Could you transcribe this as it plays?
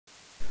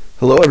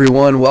Hello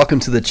everyone, welcome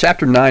to the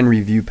Chapter 9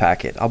 review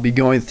packet. I'll be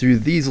going through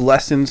these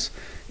lessons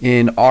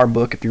in our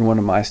book, if you're one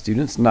of my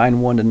students,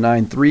 9.1 to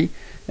 9.3,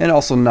 and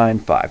also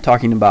 9.5,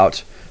 talking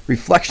about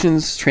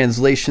reflections,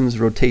 translations,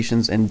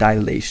 rotations, and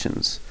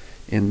dilations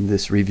in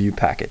this review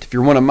packet. If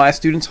you're one of my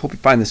students, hope you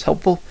find this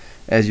helpful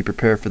as you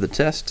prepare for the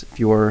test. If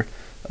you're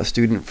a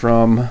student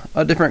from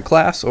a different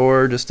class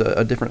or just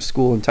a different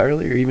school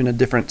entirely, or even a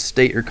different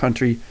state or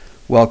country,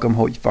 welcome.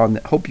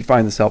 Hope you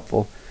find this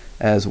helpful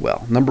as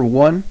well. Number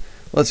one,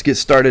 let's get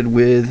started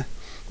with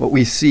what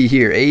we see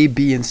here. A,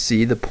 B, and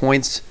C, the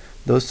points,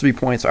 those 3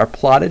 points are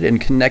plotted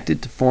and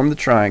connected to form the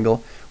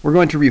triangle. We're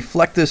going to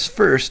reflect this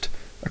first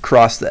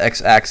across the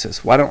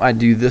x-axis. Why don't I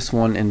do this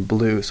one in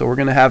blue? So we're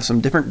going to have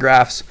some different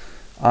graphs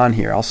on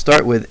here. I'll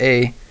start with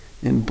A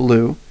in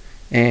blue,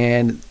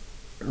 and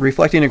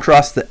reflecting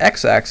across the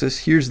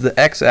x-axis, here's the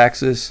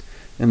x-axis,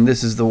 and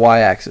this is the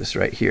y-axis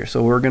right here.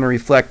 So we're going to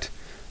reflect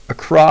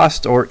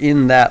across or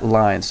in that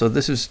line. So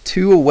this is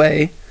 2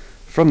 away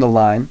from the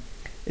line.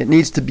 It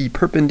needs to be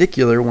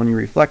perpendicular when you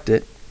reflect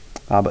it,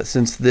 but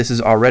since this is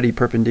already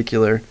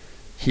perpendicular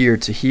here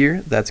to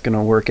here, that's going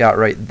to work out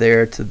right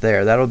there to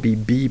there. That'll be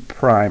B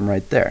prime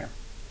right there.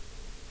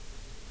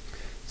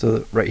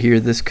 So right here,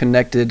 this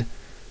connected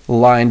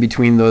line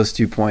between those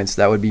 2 points,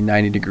 that would be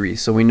 90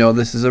 degrees. So we know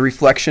this is a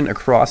reflection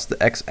across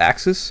the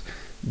x-axis.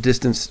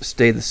 Distance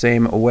stay the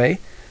same away,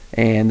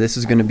 and this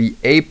is going to be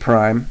A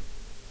prime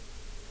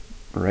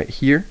right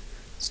here.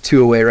 It's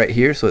 2 away right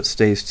here, so it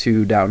stays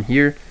 2 down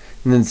here.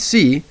 And then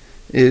C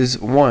is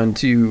 1,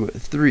 2,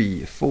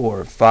 3,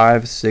 4,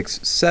 5, 6,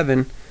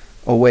 7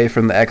 away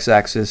from the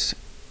x-axis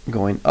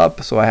going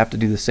up. So I have to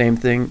do the same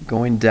thing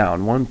going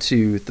down. 1,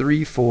 2,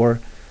 3, 4,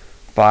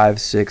 5,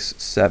 6,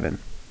 7.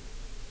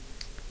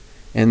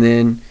 And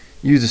then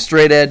use a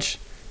straight edge,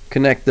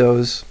 connect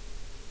those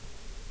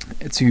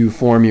to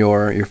form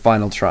your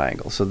final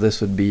triangle. So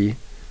this would be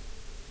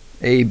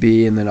A,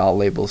 B, and then I'll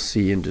label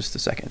C in just a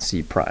second,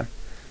 C prime.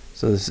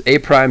 So this is A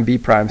prime, B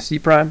prime, C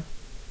prime.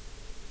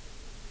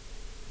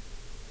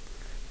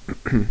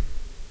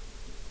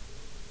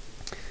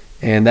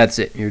 And that's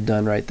it. You're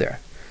done right there.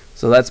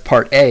 So that's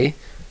part A.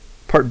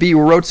 Part B,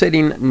 we're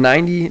rotating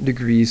 90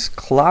 degrees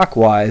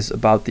clockwise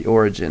about the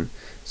origin.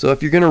 So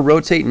if you're going to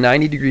rotate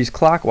 90 degrees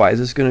clockwise,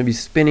 it's going to be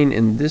spinning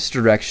in this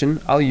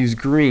direction. I'll use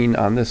green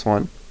on this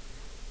one.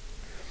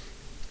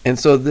 And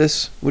so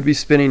this would be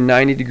spinning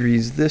 90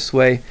 degrees this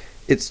way.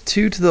 It's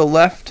 2 to the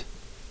left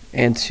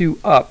and 2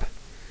 up.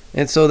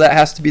 And so that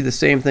has to be the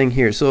same thing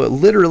here. So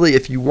literally,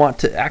 if you want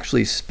to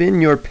actually spin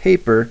your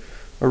paper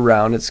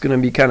around, it's going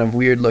to be kind of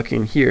weird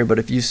looking here, but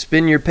if you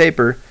spin your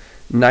paper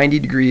 90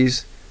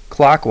 degrees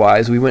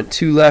clockwise, we went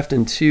 2 left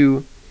and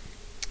 2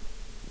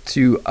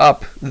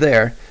 up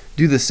there,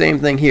 do the same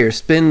thing here.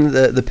 Spin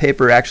the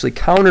paper actually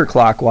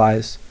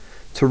counterclockwise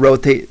to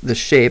rotate the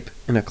shape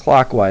in a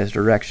clockwise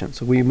direction.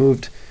 So we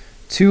moved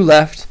 2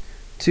 left,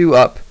 2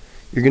 up.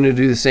 You're going to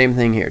do the same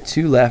thing here,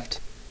 2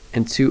 left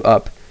and 2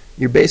 up.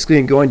 You're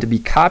basically going to be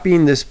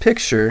copying this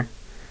picture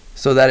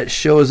so that it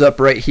shows up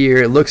right here.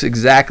 It looks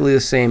exactly the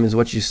same as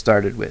what you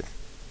started with.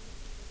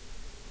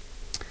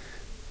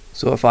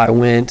 So if I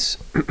went,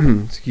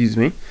 excuse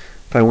me,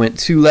 if I went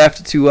 2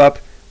 left, 2 up,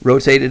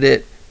 rotated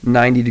it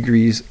 90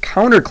 degrees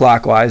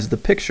counterclockwise, the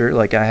picture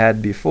like I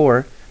had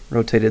before,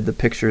 rotated the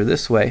picture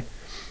this way,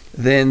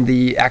 then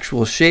the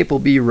actual shape will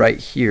be right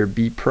here,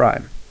 B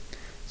prime.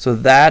 So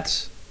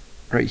that's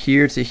right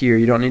here to here.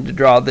 You don't need to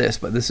draw this,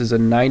 but this is a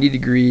 90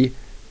 degree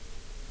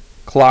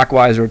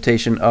clockwise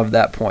rotation of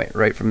that point,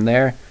 right from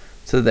there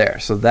to there.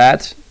 So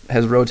that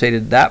has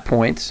rotated that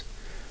point,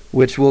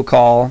 which we'll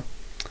call,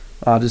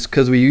 just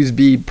because we use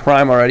B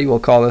prime already, we'll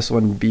call this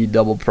one B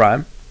double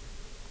prime.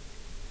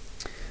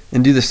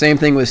 And do the same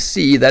thing with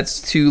C. That's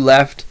 2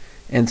 left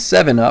and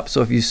 7 up.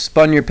 So if you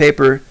spun your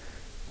paper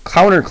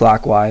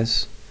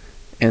counterclockwise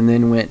and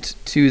then went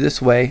 2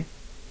 this way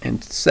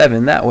and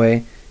 7 that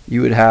way,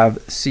 you would have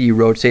C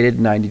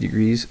rotated 90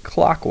 degrees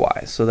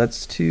clockwise. So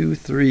that's 2,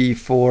 3,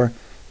 4,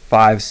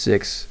 5,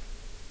 6,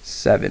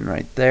 7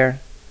 right there.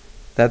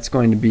 That's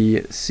going to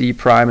be C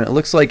prime, and it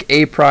looks like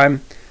A prime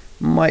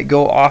might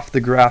go off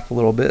the graph a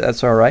little bit.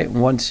 That's all right.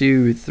 1,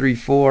 2, 3,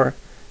 4,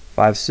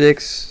 5,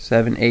 6,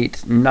 7,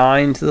 8,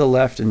 9 to the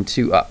left and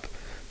 2 up.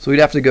 So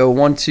we'd have to go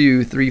 1,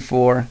 2, 3,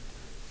 4,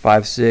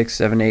 5, 6,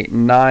 7, 8,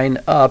 9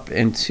 up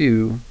and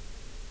 2,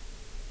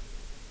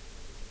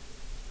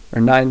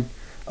 or 9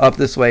 up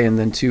this way and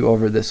then 2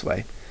 over this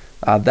way.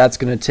 That's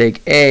going to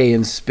take A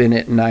and spin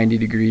it 90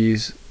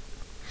 degrees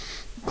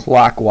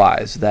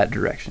clockwise that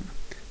direction.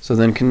 So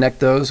then connect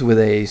those with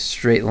a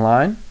straight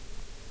line.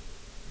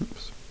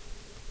 Oops.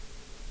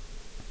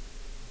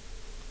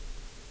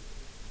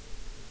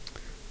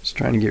 Just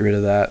trying to get rid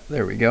of that.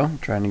 There we go.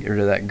 Trying to get rid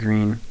of that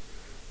green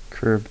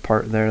curved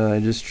part there that I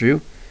just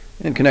drew.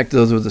 And connect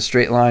those with a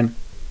straight line.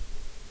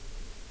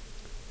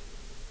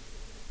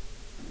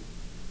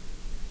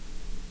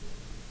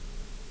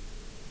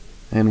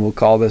 And we'll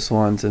call this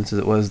one, since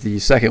it was the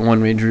second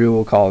one we drew,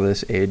 we'll call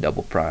this A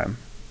double prime.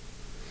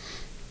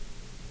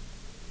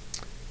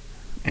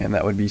 and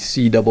that would be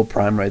C double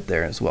prime right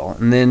there as well.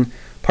 And then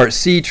part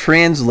C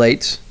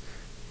translates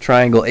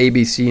triangle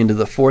ABC into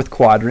the fourth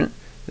quadrant.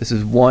 This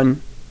is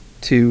 1,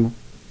 2,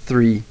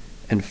 3,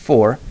 and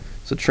 4.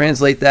 So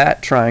translate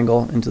that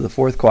triangle into the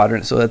fourth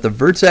quadrant so that the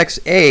vertex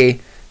A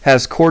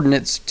has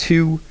coordinates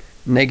 2,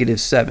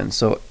 -7.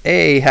 So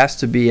A has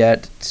to be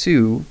at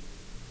 2,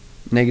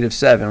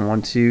 -7.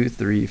 1, 2,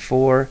 3,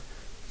 4,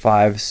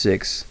 5,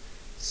 6,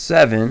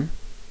 7.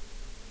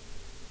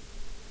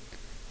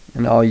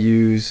 And I'll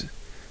use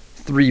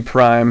 3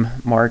 prime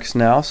marks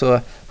now.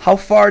 So how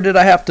far did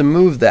I have to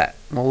move that?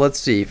 Well, let's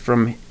see.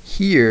 From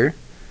here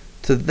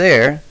to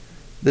there,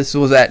 this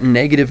was at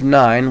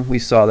 -9. We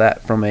saw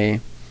that from a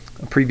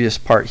previous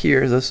part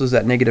here. This was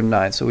at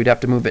 -9. So we'd have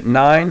to move it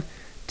 9,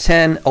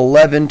 10,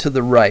 11 to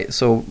the right.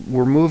 So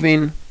we're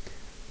moving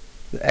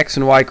the x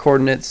and y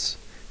coordinates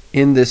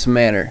in this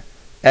manner.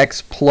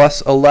 X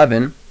plus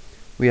 11.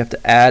 We have to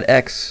add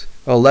x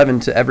 11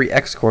 to every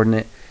x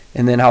coordinate.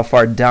 And then how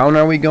far down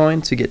are we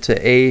going to get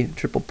to A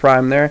triple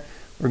prime there?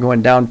 We're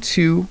going down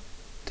 2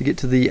 to get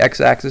to the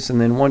x-axis, and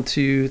then 1,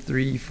 2,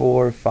 3,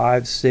 4,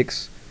 5,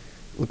 6,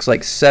 looks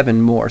like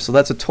 7 more. So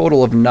that's a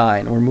total of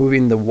 9. We're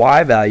moving the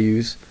y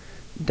values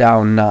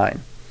down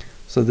 9.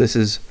 So this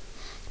is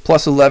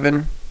plus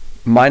 11,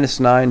 minus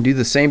 9. Do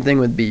the same thing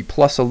with B,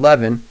 plus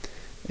 11,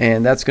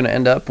 and that's going to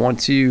end up 1,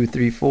 2,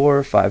 3,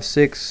 4, 5,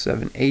 6,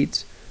 7,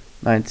 8,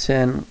 9,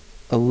 10,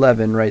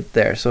 11 right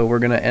there. So we're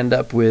going to end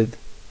up with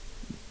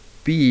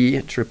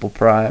B triple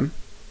prime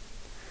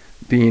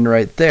being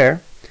right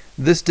there.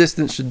 This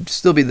distance should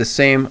still be the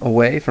same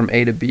away from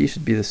A to B,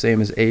 should be the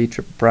same as A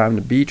triple prime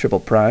to B triple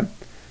prime.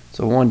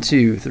 So 1,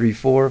 2, 3,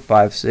 4,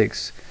 5,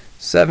 6,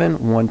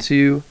 7. 1,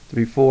 2,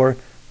 3, 4,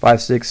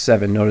 5, 6,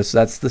 7. Notice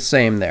that's the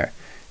same there.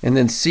 And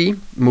then C,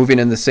 moving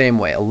in the same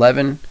way.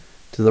 11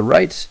 to the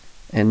right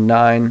and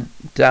 9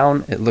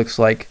 down. It looks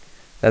like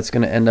that's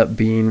going to end up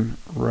being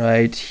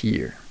right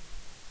here.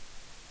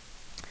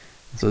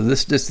 So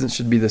this distance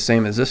should be the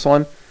same as this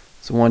one.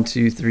 So 1,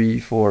 2, 3,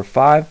 4,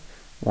 5.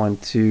 1,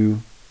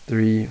 2,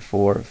 3,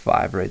 4,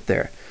 5 right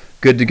there.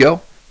 Good to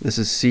go. This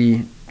is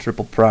C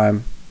triple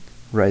prime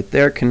right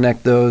there.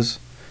 Connect those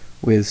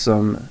with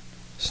some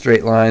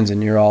straight lines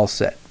and you're all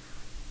set.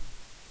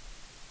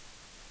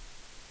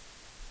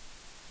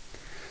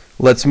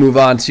 Let's move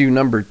on to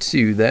number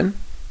 2 then.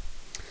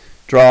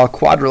 Draw a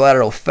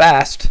quadrilateral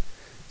fast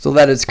so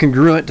that it's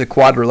congruent to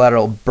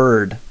quadrilateral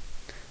bird.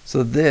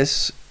 So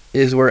this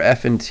is where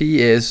F and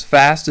T is.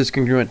 Fast is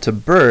congruent to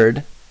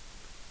bird.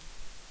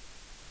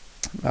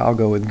 I'll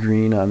go with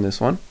green on this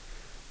one.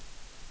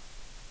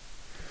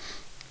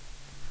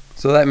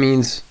 So that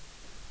means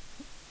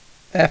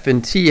F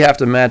and T have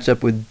to match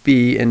up with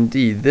B and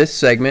D. This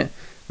segment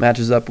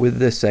matches up with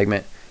this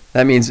segment.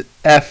 That means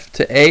F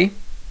to A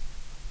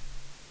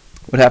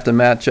would have to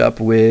match up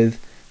with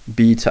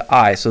B to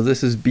I. So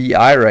this is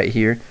BI right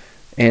here.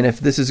 And if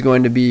this is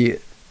going to be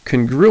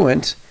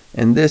congruent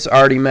and this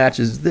already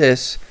matches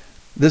this,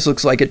 this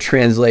looks like a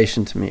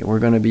translation to me. We're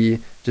going to be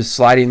just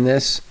sliding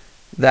this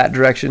that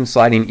direction,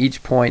 sliding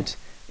each point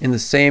in the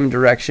same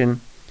direction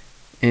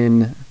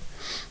in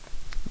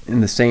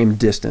the same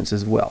distance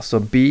as well. So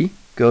B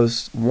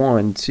goes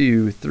 1,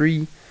 2,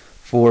 3,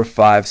 4,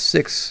 5,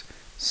 6,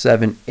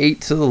 7,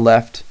 8 to the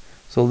left.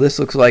 So this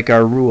looks like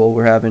our rule.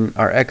 We're having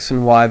our x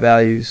and y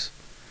values.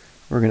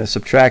 We're going to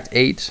subtract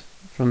 8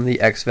 from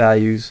the x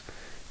values,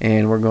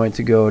 and we're going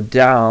to go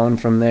down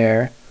from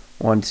there.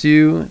 1,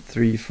 2,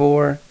 3,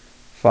 4,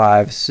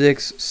 5,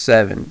 6,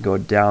 7. Go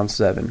down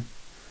 7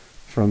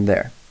 from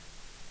there.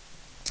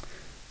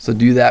 So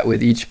do that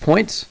with each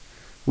point.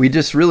 We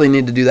just really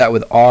need to do that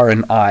with R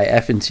and I.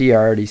 F and T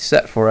are already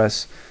set for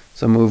us.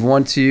 So move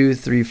 1, 2,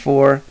 3,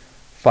 4,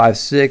 5,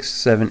 6,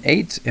 7,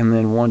 8, and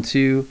then 1,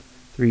 2,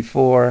 3,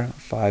 4,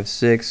 5,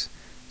 6,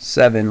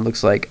 7.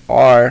 Looks like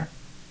R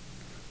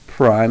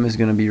prime is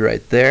going to be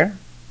right there.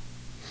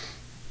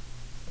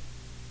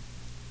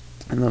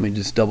 And let me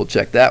just double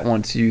check that.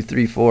 1, 2,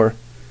 3, 4,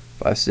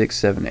 5, 6,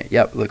 7, 8.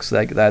 Yep, looks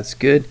like that's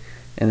good.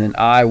 And then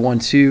I 1,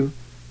 2,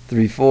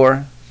 3,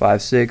 4,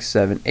 5, 6,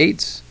 7,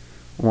 8.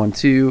 1,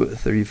 2,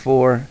 3,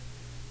 4,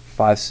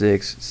 5,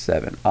 6,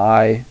 7.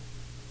 I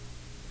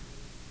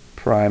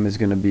prime is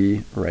going to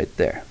be right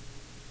there.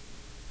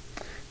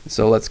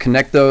 So let's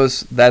connect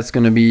those. That's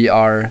going to be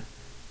our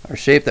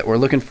shape that we're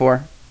looking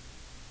for.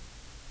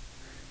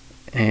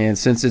 And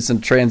since it's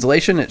in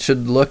translation, it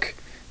should look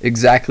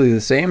exactly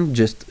the same,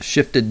 just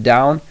shifted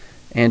down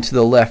and to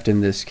the left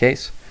in this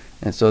case.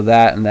 And so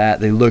that and that,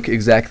 they look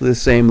exactly the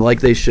same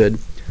like they should.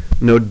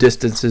 No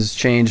distances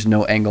changed,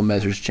 no angle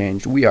measures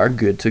changed. We are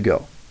good to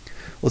go.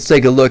 Let's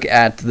take a look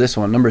at this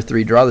one. Number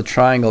 3, draw the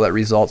triangle that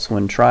results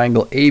when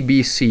triangle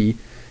ABC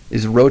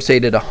is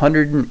rotated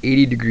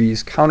 180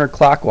 degrees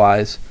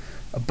counterclockwise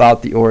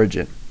about the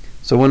origin.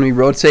 So when we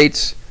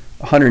rotate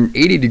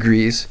 180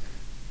 degrees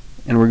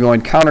and we're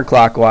going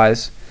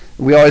counterclockwise,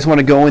 we always want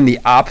to go in the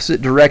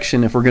opposite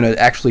direction if we're going to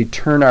actually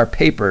turn our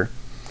paper.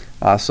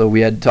 So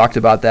we had talked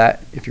about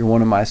that. If you're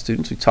one of my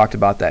students, we talked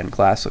about that in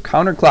class. So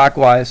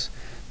counterclockwise,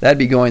 that'd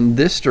be going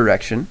this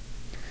direction.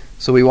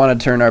 So we want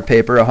to turn our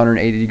paper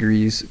 180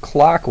 degrees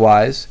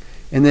clockwise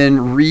and then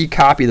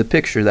recopy the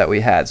picture that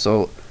we had.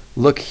 So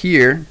look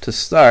here to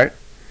start.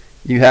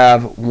 You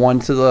have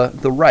one to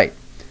the right.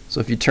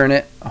 So if you turn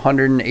it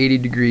 180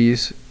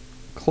 degrees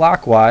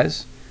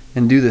clockwise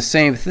and do the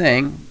same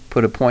thing,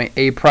 put a point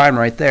A prime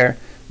right there,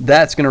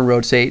 that's going to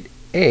rotate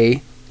A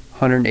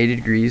 180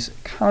 degrees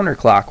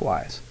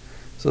counterclockwise.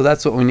 So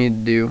that's what we need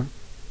to do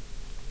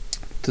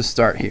to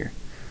start here.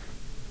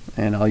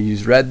 And I'll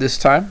use red this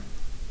time.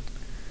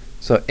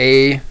 So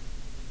A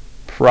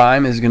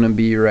prime is going to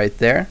be right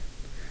there.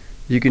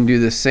 You can do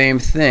the same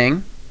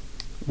thing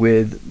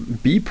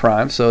with B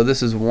prime. So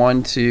this is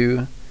 1,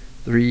 2,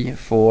 3,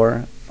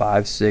 4,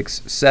 5,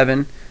 6,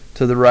 7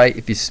 to the right.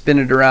 If you spin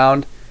it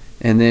around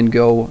and then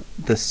go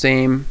the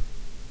same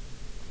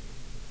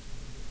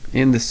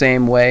in the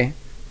same way,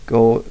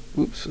 go,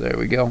 oops, there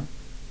we go.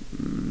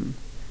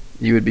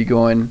 You would be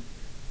going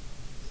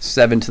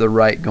 7 to the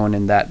right, going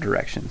in that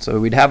direction. So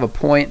we'd have a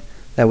point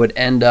that would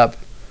end up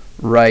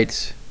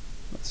right,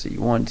 let's see,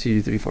 1,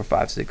 2, 3, 4,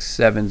 5, 6,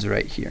 7's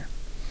right here.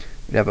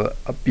 We'd have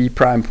a B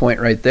prime point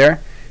right there.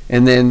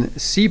 And then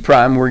C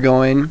prime, we're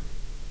going,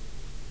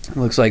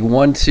 looks like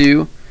 1,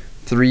 2,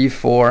 3,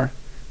 4,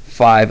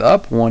 5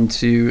 up, 1,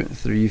 2,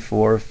 3,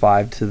 4,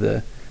 5 to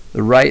the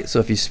right. So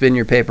if you spin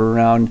your paper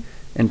around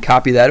and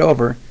copy that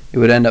over, it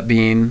would end up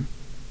being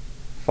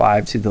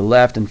 5 to the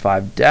left and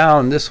 5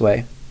 down this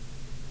way.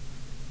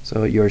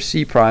 So your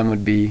C prime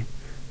would be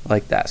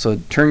like that. So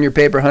turn your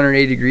paper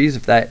 180 degrees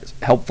if that's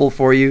helpful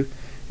for you,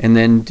 and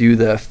then do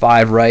the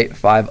 5 right,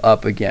 5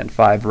 up again.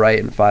 5 right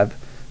and 5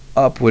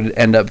 up would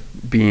end up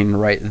being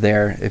right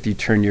there if you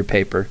turn your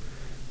paper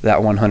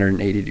that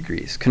 180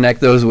 degrees. Connect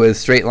those with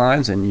straight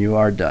lines and you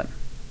are done.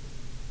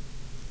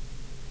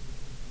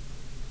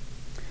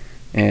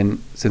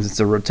 And since it's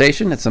a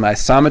rotation, it's an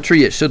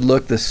isometry, it should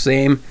look the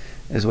same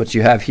as what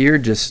you have here,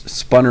 just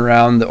spun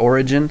around the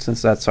origin,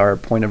 since that's our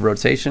point of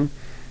rotation.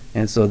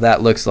 And so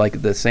that looks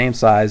like the same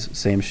size,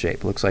 same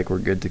shape. Looks like we're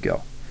good to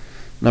go.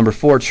 Number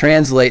 4,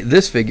 translate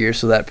this figure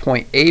so that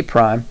point A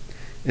prime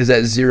is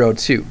at 0,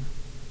 2.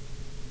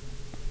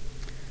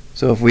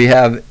 So if we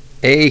have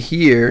A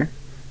here,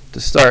 to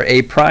start,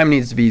 A prime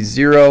needs to be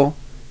 0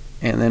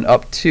 and then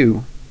up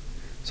 2.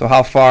 So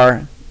how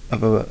far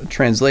of a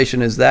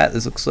translation is that?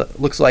 This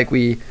looks like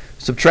we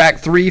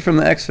subtract 3 from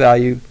the x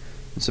value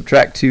and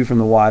subtract 2 from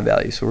the y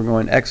value. So we're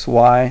going x,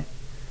 y,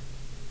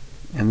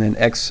 and then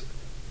x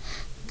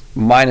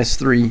minus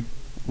 3,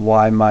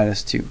 y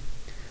minus 2.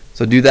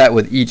 So do that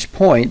with each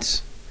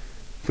point.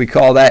 If we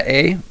call that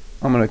A,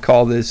 I'm going to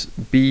call this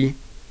B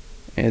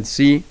and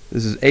C.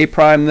 This is A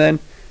prime then.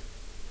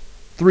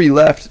 3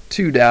 left,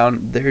 2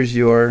 down. There's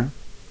your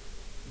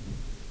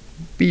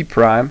B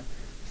prime.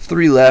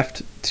 3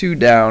 left, 2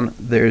 down.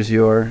 There's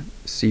your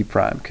C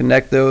prime.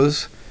 Connect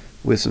those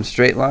with some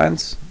straight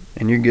lines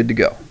and you're good to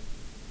go.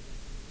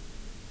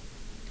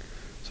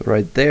 So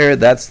right there,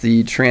 that's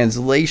the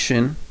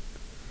translation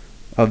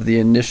of the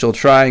initial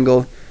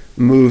triangle,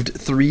 moved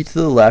 3 to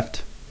the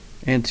left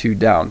and 2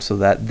 down, so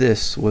that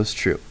this was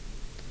true.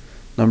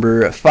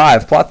 Number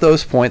 5, plot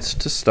those points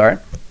to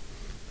start.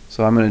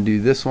 So I'm going to do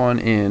this one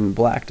in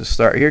black to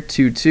start here.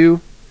 2,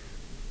 2,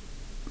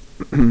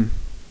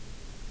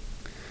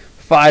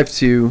 5,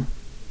 2,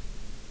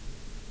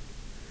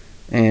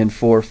 and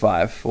 4,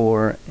 5,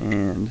 4,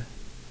 and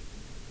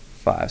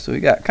 5. So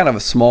we got kind of a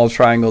small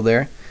triangle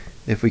there.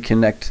 If we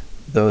connect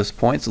those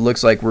points, it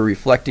looks like we're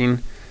reflecting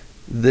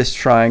this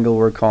triangle.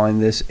 We're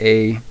calling this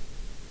A,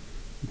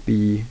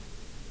 B,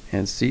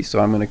 and C. So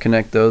I'm going to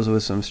connect those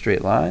with some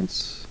straight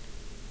lines.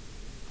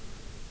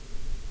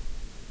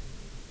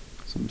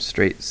 Some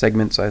straight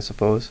segments, I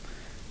suppose.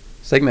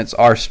 Segments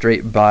are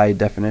straight by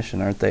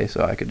definition, aren't they?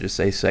 So I could just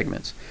say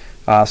segments.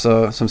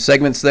 So some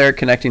segments there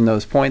connecting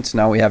those points.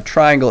 Now we have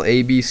triangle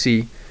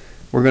ABC.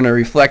 We're going to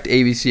reflect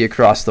ABC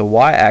across the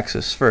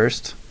y-axis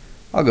first.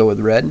 I'll go with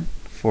red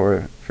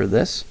for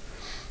this.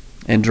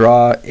 And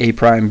draw A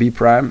prime, B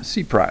prime,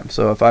 C prime.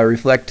 So if I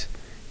reflect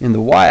in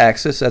the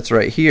y-axis, that's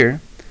right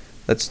here.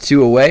 That's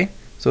 2 away.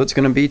 So it's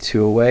going to be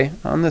 2 away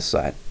on this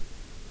side.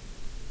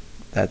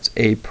 That's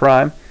A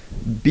prime.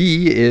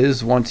 B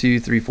is 1,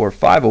 2, 3, 4,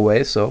 5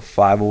 away, so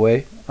 5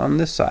 away on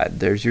this side.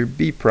 There's your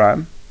B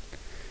prime.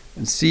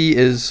 And C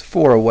is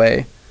 4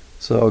 away,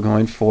 so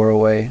going 4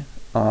 away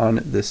on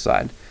this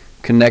side.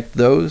 Connect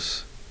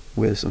those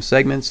with some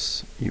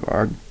segments. You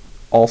are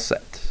all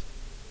set.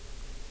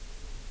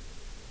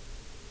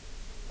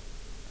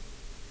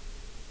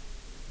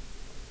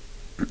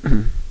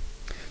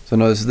 So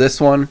notice this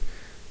one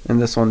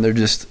and this one, they're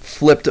just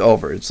flipped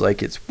over. It's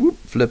like it's whoop,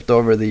 flipped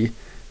over the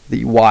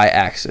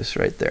y-axis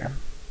right there.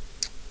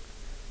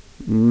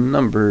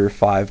 Number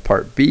 5,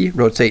 part B,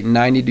 rotate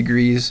 90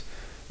 degrees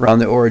around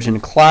the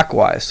origin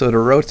clockwise. So to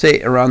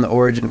rotate around the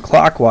origin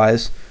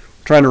clockwise,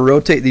 we're trying to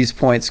rotate these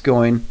points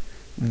going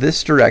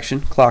this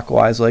direction,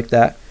 clockwise like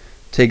that.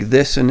 Take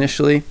this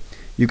initially.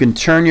 You can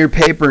turn your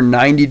paper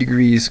 90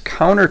 degrees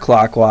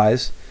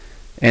counterclockwise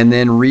and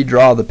then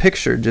redraw the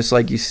picture just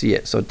like you see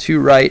it. So 2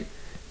 right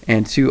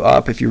and 2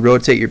 up. If you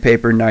rotate your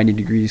paper 90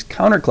 degrees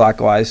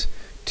counterclockwise,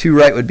 2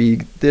 right would be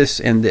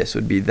this, and this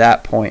would be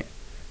that point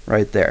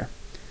right there.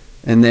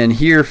 And then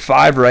here,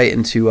 5 right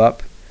and 2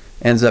 up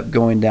ends up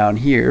going down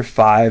here.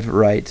 5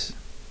 right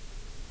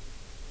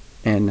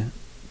and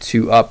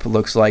 2 up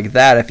looks like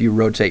that if you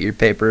rotate your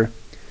paper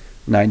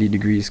 90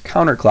 degrees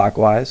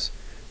counterclockwise.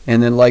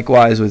 And then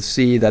likewise with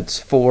C, that's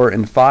 4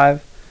 and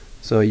 5.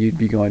 So you'd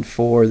be going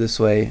 4 this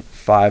way,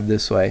 5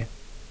 this way.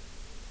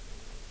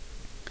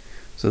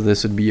 So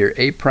this would be your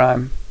A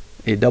prime,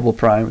 A double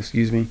prime,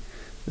 excuse me.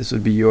 This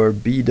would be your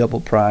B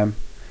double prime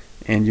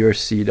and your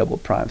C double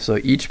prime. So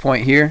each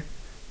point here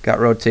got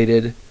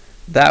rotated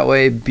that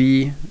way.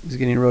 B is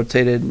getting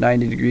rotated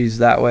 90 degrees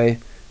that way.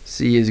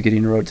 C is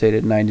getting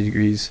rotated 90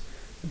 degrees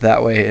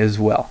that way as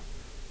well.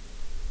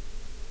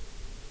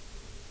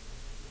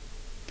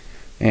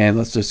 And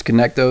let's just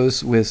connect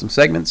those with some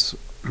segments,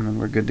 and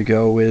we're good to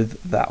go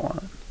with that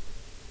one.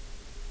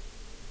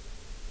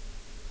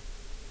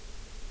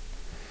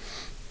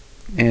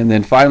 And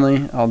then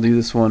finally, I'll do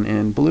this one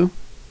in blue,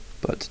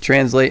 but to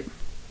translate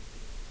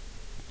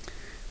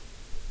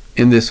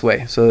in this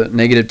way. So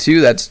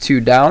 -2, that's 2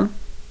 down.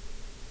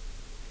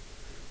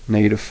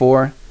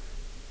 -4,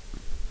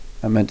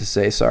 I meant to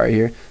say, sorry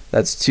here,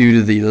 that's 2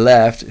 to the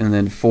left, and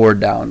then 4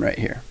 down right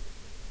here.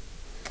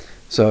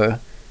 So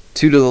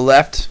 2 to the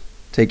left,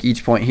 take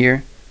each point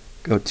here,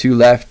 go 2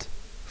 left,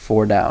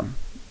 4 down.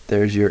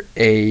 There's your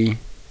A,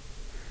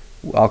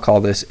 I'll call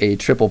this A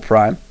triple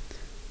prime.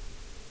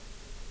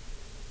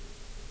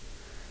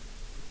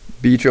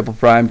 B triple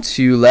prime,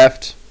 2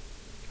 left,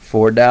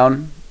 4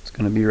 down. It's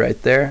going to be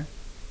right there.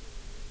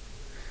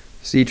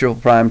 C triple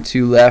prime,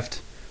 2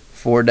 left,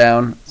 4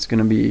 down. It's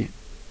going to be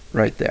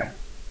right there.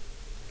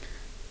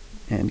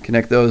 And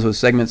connect those with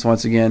segments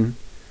once again.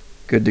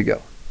 Good to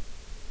go.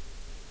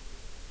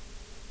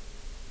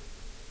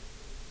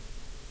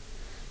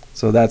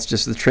 So that's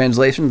just the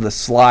translation, the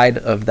slide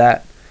of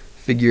that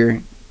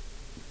figure.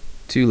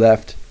 2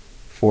 left,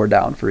 4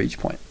 down for each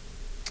point.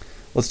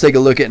 Let's take a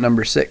look at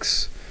number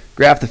 6.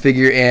 Graph the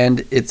figure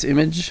and its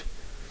image.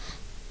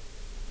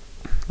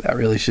 That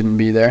really shouldn't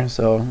be there.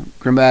 So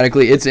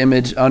grammatically, its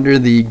image under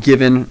the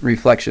given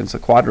reflection. So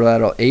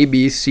quadrilateral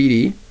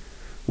ABCD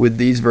with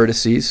these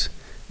vertices.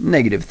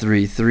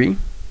 -3, 3.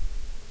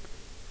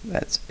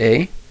 That's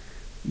A.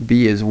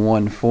 B is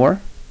 1,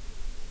 4.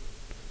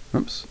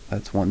 Oops,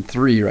 that's 1,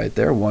 3 right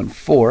there. 1,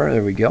 4.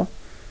 There we go.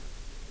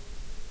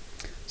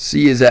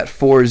 C is at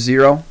 4,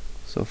 0.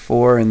 So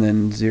 4 and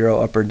then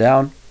 0 up or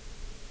down.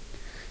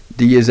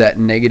 D is at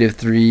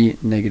 -3,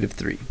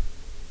 -3.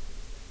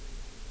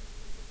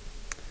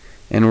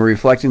 And we're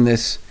reflecting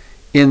this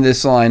in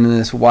this line, in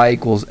this y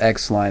equals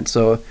x line.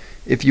 So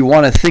if you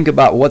want to think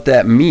about what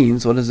that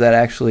means, what is that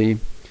actually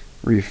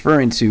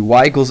referring to?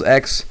 Y equals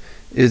x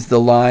is the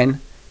line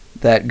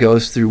that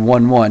goes through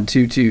 1, 1,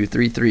 2, 2,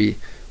 3, 3,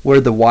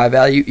 where the y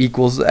value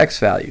equals the x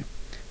value.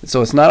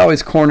 So it's not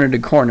always corner to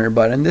corner,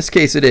 but in this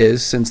case it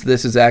is, since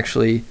this is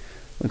actually,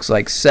 looks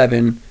like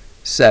 7,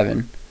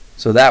 7.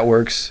 So that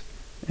works.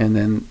 And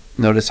then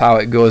notice how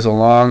it goes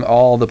along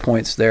all the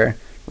points there,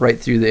 right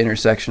through the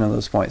intersection of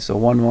those points. So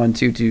 1, 1,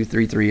 2, 2,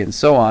 3, 3, and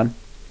so on.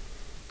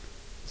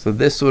 So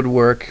this would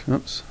work.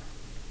 Oops.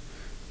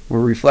 We're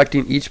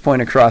reflecting each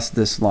point across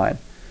this line.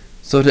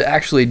 So to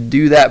actually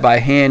do that by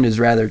hand is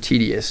rather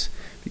tedious,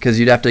 because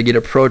you'd have to get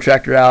a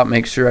protractor out,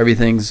 make sure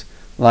everything's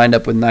lined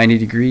up with 90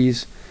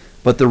 degrees.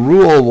 But the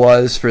rule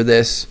was for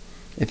this,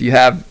 if you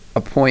have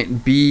a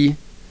point B,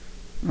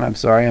 I'm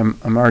sorry,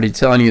 I'm already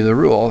telling you the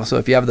rule. So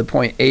if you have the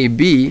point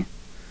AB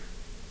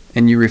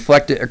and you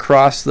reflect it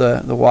across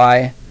the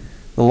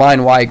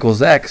line y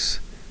equals x,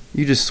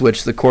 you just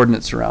switch the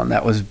coordinates around.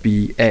 That was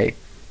BA.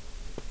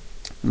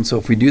 And so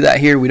if we do that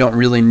here, we don't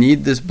really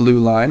need this blue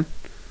line.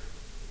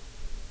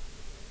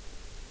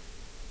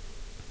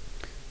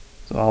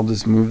 So I'll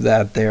just move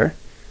that there.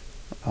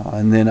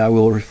 And then I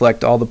will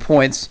reflect all the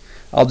points.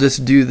 I'll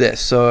just do this.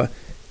 So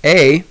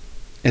A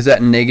is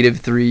at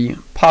 -3,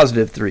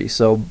 +3.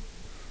 So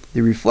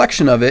the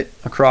reflection of it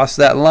across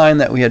that line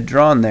that we had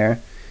drawn there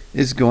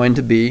is going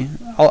to be,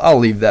 I'll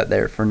leave that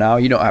there for now.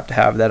 You don't have to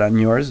have that on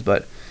yours,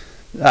 but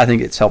I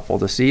think it's helpful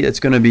to see. It's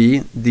going to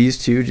be these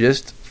two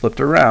just flipped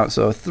around.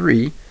 So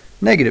 3,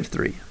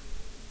 -3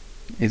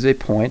 is a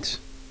point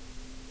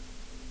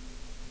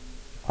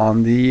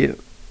on the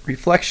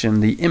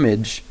reflection, the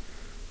image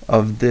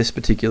of this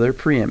particular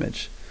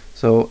pre-image.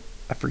 So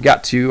I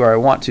forgot to, or I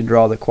want to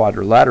draw the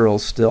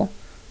quadrilaterals still.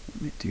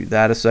 Let me do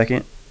that a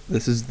second.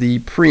 This is the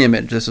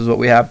pre-image. This is what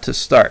we have to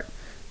start.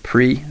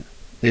 Pre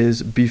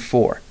is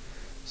before.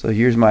 So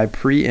here's my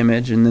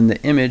pre-image, and then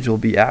the image will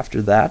be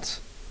after that.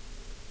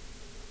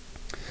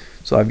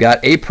 So I've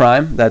got A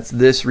prime, that's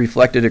this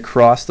reflected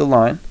across the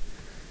line.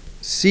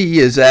 C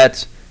is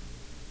at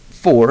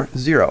 4,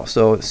 0.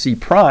 So C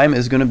prime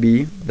is going to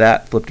be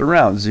that flipped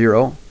around,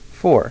 0,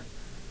 4.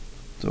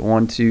 So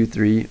 1, 2,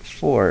 3,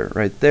 4.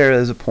 Right there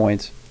is a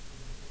point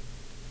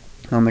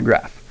on the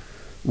graph.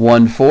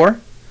 1, 4.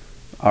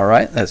 All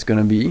right, that's going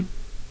to be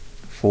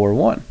 4,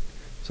 1.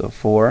 So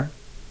 4,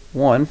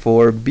 1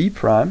 for B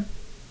prime.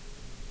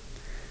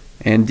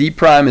 And D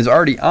prime is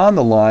already on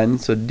the line,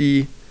 so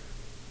D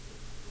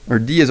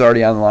is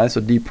already on the line, so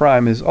D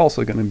prime is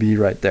also going to be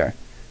right there.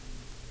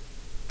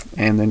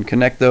 And then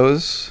connect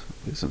those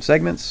with some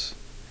segments,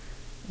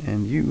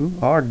 and you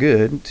are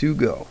good to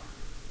go.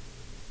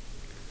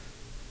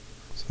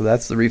 So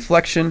that's the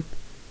reflection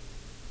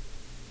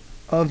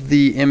of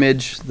the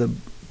image, the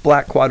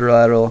black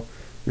quadrilateral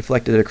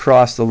reflected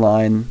across the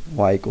line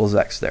y equals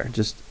x there.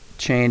 Just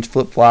change,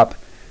 flip-flop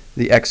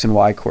the x and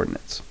y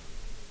coordinates.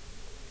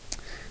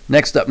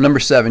 Next up, number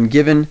 7,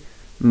 given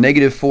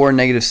 -4,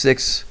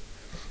 -6,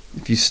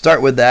 if you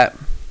start with that,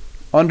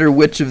 under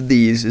which of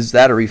these is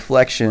that a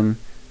reflection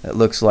that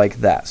looks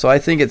like that? So I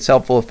think it's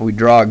helpful if we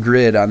draw a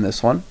grid on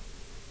this one.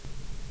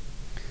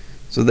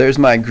 So there's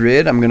my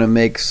grid. I'm going to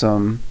make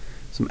some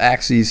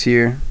axes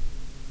here.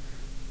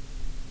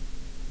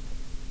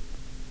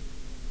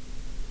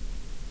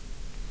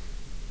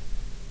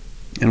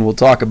 And we'll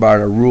talk about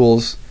our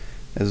rules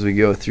as we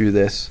go through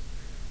this.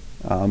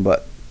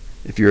 But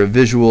if you're a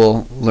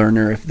visual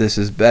learner, if this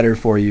is better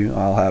for you,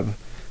 I'll have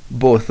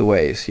both the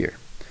ways here.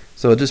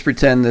 So just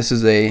pretend this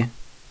is a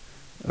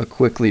rather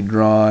quickly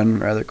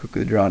drawn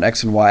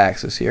x and y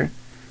axis here.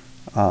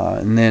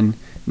 And then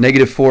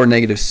 -4,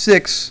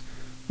 -6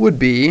 would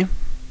be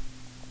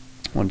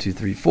 1, 2,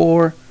 3,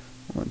 4,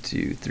 1,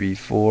 2, 3,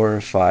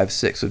 4, 5,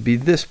 6 would be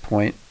this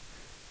point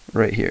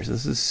right here. So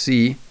this is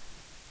C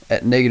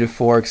at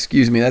 -4,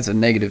 excuse me, that's a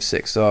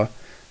 -6. So I'll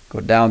go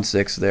down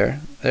 6 there.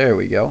 There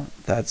we go.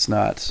 That's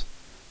not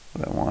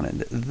what I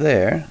wanted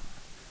there.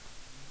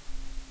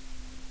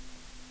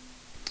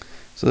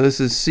 So this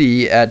is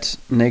C at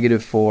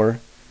 -4,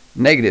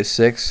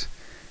 -6.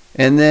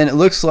 And then it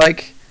looks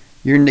like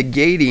you're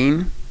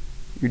doing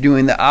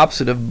the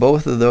opposite of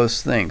both of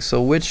those things.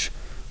 So which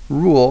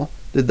rule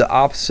did the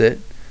opposite?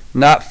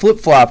 Not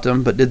flip-flopped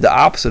them, but did the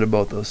opposite of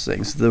both those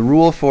things. The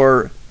rule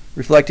for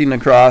reflecting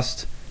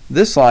across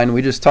this line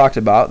we just talked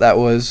about, that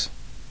was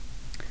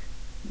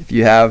if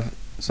you have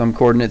some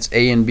coordinates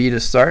A and B to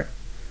start,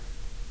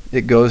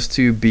 it goes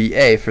to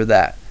BA for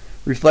that.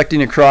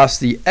 Reflecting across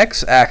the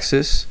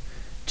x-axis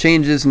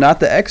changes not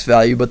the x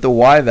value but the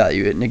y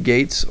value. It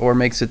negates or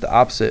makes it the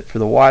opposite for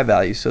the y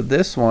value. So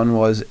this one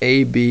was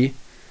AB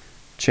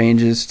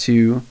changes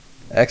to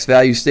x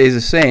value stays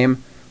the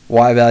same,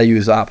 y value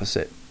is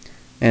opposite.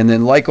 And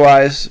then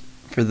likewise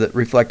for the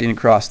reflecting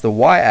across the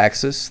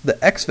y-axis,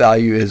 the x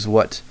value is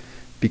what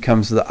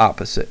becomes the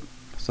opposite.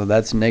 So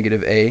that's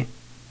 -A,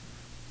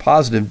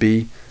 positive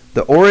B.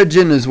 The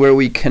origin is where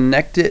we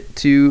connect it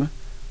to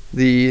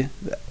the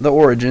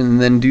origin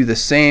and then do the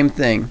same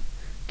thing.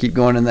 Keep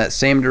going in that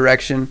same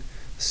direction,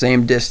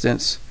 same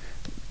distance.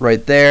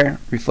 Right there,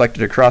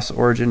 reflected across the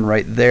origin,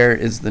 right there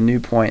is the new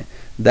point.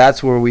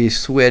 That's where we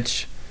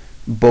switch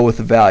both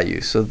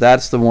values. So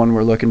that's the one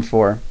we're looking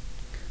for.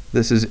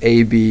 This is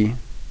AB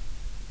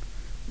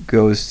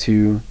goes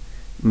to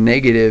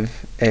 -A,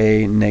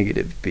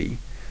 -B.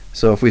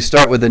 So if we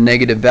start with a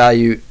negative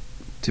value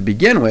to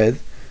begin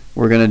with,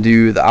 we're going to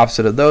do the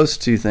opposite of those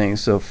two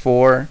things. So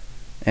 4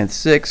 and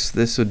 6,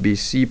 this would be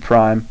C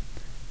prime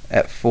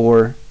at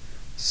 4,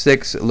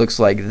 6. It looks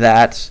like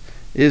that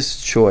is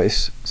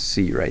choice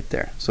C right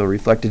there. So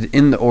reflected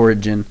in the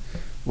origin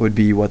would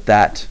be what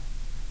that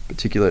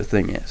particular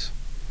thing is.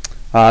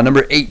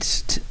 Number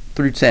 8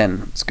 through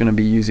 10, it's going to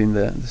be using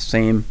the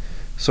same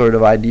sort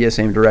of idea,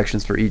 same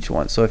directions for each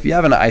one. So if you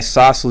have an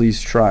isosceles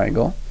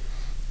triangle,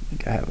 I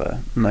think I have a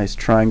nice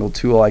triangle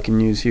tool I can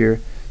use here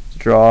to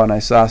draw an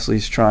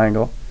isosceles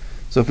triangle.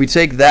 So if we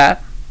take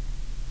that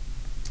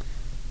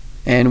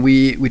and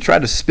we try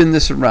to spin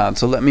this around,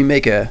 so let me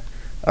make a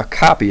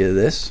copy of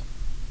this.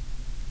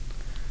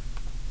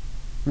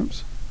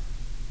 Oops.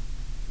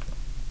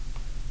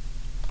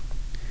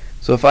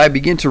 So if I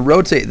begin to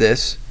rotate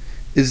this,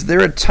 is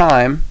there a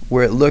time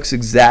where it looks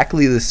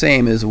exactly the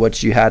same as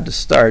what you had to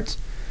start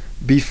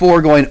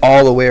before going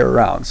all the way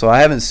around? So I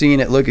haven't seen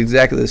it look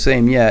exactly the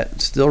same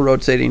yet. Still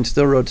rotating,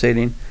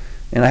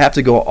 and I have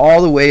to go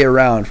all the way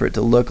around for it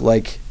to look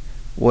like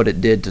what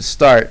it did to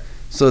start.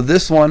 So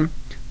this one,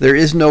 there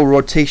is no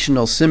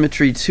rotational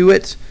symmetry to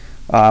it.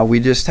 We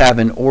just have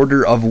an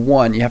order of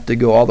 1. You have to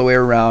go all the way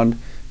around.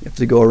 You have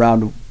to go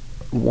around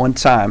one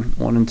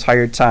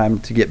entire time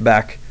to get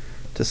back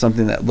to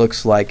something that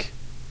looks like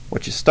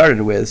what you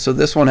started with. So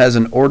this one has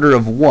an order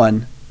of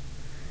 1,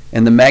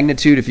 and the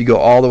magnitude, if you go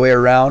all the way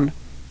around,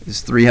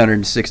 is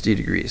 360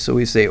 degrees. So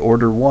we say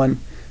order 1,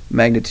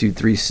 magnitude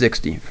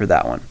 360 for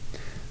that one.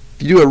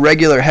 If you do a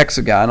regular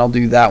hexagon, I'll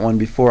do that one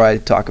before I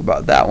talk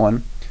about that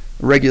one.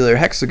 A regular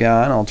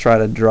hexagon, I'll try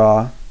to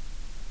draw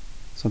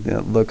something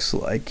that looks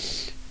like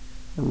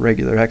a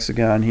regular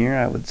hexagon here.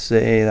 I would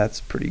say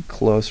that's pretty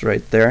close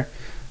right there.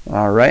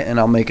 Alright, and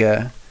I'll make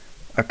a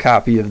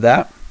copy of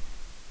that.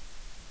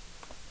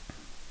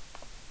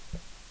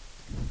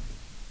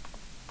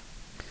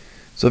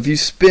 So if you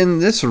spin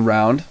this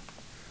around,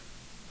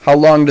 how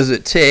long does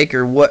it take,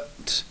 or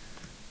what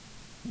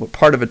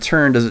part of a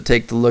turn does it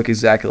take to look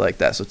exactly like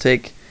that? So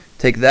take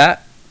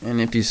that, and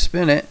if you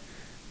spin it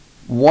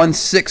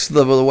 1/6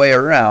 of the way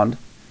around,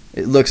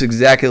 it looks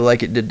exactly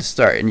like it did to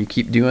start. And you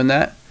keep doing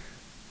that.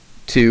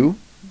 2,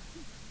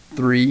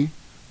 3,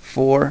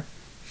 4,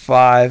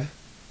 5,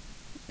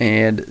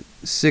 and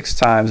 6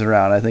 times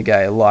around. I think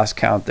I lost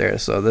count there.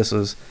 So this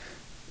was,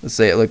 let's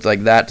say it looked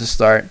like that to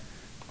start.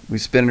 We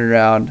spin it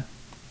around.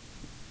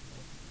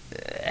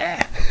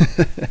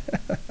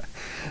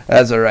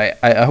 That's alright.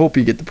 I hope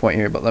you get the point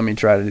here, but let me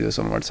try to do this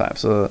one more time.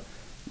 So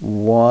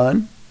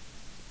 1,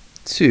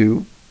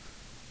 2,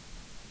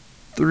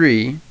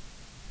 3,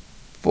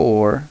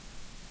 4,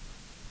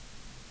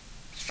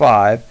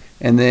 5,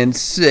 and then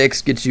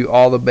 6 gets you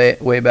all the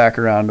way back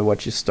around to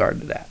what you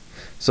started at.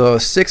 So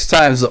 6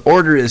 times, the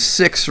order is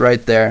 6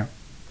 right there.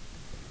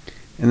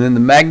 And then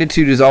the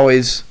magnitude is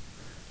always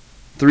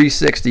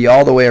 360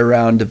 all the way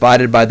around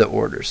divided by the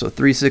order. So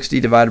 360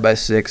 divided by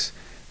 6,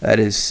 that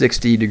is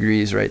 60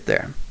 degrees right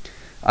there.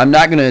 I'm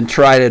not going to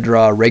try to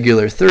draw a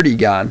regular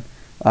 30gon,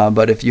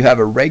 but if you have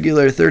a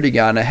regular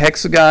 30gon, a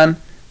hexagon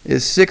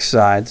is 6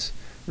 sides.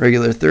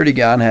 Regular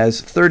 30gon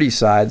has 30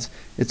 sides.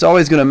 It's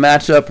always going to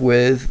match up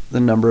with the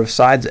number of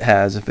sides it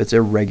has if it's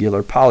a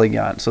regular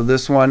polygon. So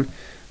this one,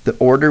 the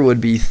order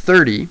would be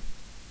 30.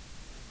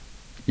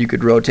 You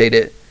could rotate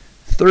it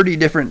 30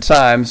 different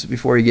times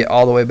before you get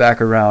all the way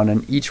back around,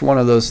 and each one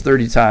of those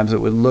 30 times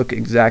it would look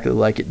exactly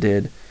like it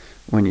did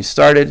when you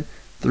started.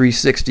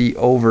 360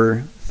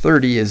 over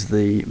 30 is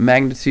the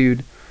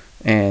magnitude,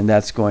 and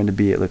that's going to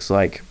be, it looks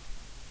like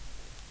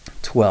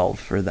 12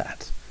 for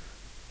that.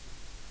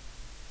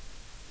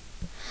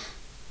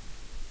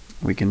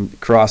 We can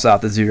cross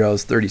out the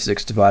zeros.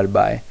 36 divided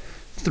by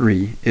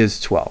 3 is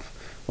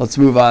 12. Let's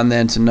move on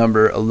then to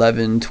number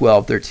 11,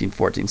 12, 13,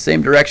 14.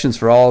 Same directions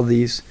for all of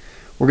these.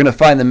 We're going to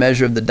find the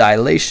measure of the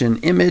dilation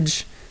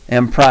image,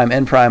 m prime,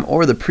 n prime,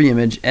 or the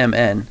pre-image,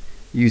 mn,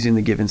 using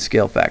the given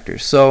scale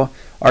factors. So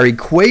our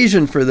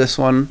equation for this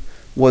one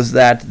was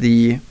that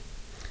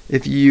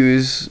if you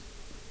use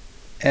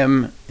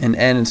m and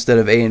n instead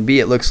of a and b,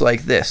 it looks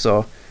like this.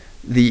 So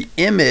the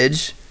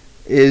image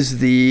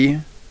is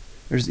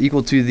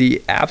equal to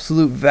the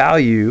absolute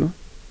value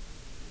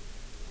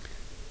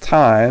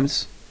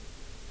times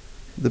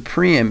the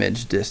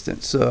pre-image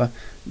distance. So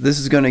this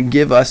is going to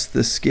give us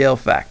the scale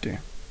factor.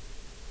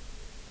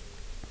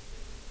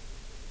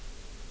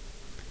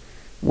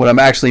 What I'm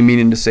actually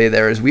meaning to say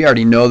there is we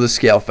already know the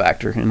scale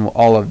factor in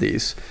all of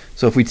these.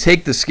 So if we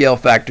take the scale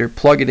factor,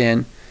 plug it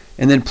in,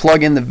 and then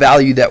plug in the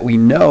value that we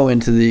know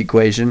into the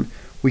equation,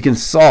 we can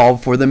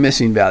solve for the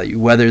missing value,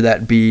 whether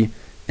that be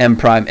m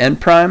prime, n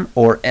prime,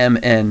 or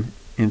mn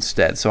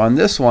instead. So on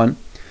this one,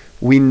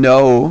 we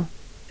know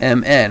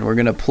mn. We're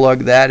going to plug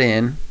that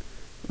in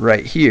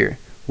right here.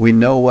 We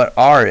know what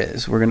r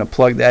is. We're going to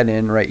plug that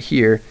in right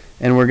here,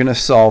 and we're going to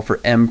solve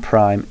for m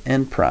prime,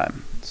 n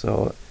prime.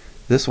 So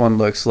this one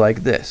looks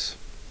like this.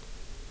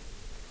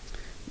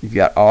 You've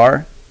got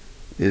r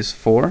is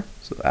 4,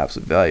 so the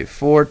absolute value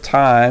 4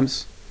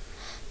 times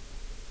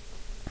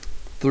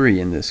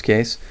 3 in this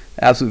case.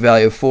 Absolute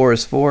value of 4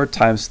 is 4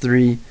 times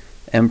 3.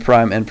 M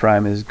prime, n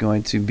prime is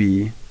going to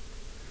be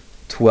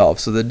 12.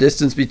 So the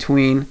distance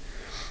between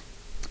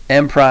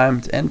m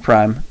prime to n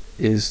prime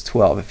is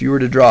 12. If you were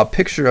to draw a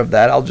picture of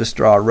that, I'll just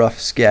draw a rough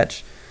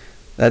sketch.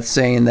 That's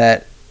saying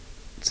that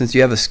since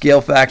you have a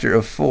scale factor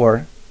of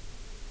 4,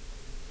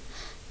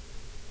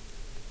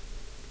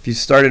 if you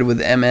started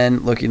with mn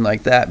looking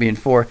like that, being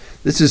 4,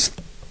 this is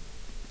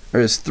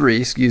 3,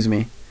 excuse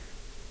me.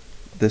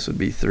 This would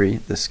be 3.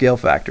 The scale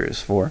factor is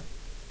 4.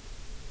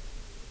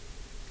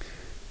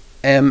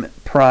 M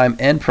prime,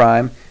 n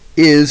prime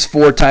is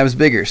 4 times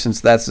bigger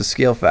since that's the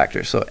scale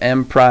factor. So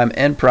m prime,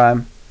 n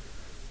prime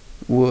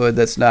would,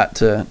 that's not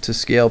to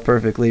scale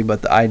perfectly,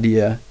 but the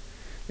idea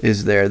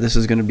is there. This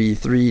is going to be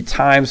 3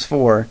 times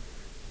 4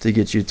 to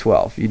get you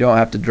 12. You don't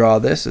have to draw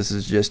this. This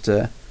is just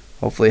to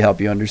hopefully help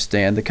you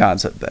understand the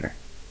concept better.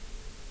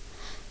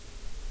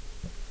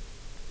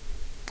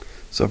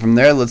 So from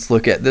there, let's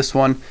look at this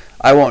one.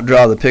 I won't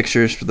draw the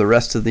pictures for the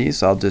rest of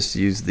these. I'll just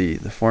use the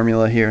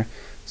formula here.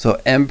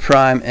 So m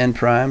prime, n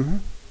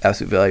prime,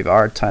 absolute value of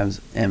r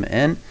times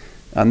mn.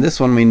 On this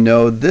one, we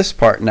know this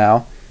part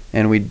now,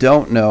 and we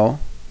don't know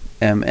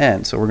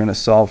mn. So we're going to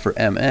solve for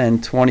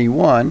mn.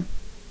 21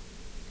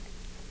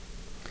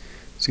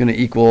 is going to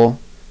equal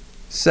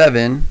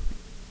 7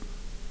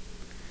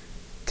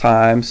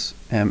 times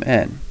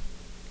mn.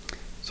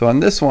 So on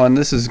this one,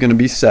 this is going to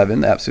be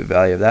 7, the absolute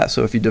value of that.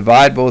 So if you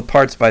divide both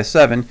parts by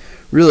 7,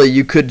 really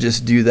you could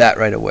just do that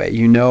right away.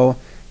 You know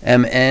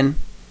mn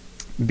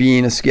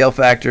being a scale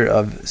factor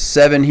of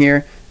 7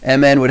 here,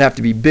 mn would have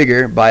to be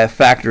bigger by a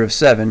factor of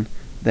 7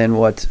 than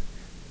what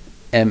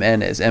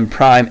mn is. M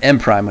prime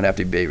would have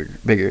to be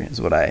bigger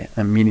is what I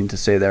am meaning to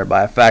say there,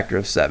 by a factor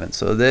of 7.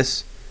 So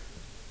this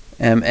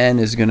mn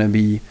is going to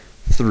be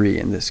 3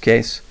 in this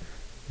case.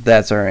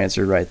 That's our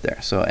answer right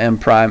there. So m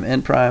prime,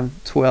 n prime,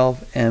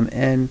 12,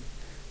 mn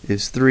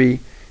is 3.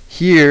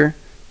 Here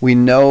we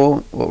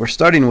know what we're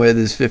starting with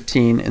is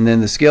 15, and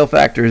then the scale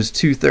factor is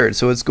 2/3.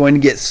 So it's going to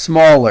get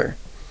smaller.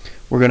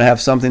 We're going to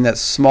have something that's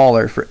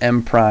smaller for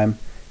m prime,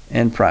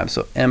 n prime.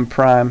 So m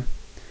prime,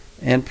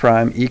 n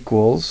prime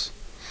equals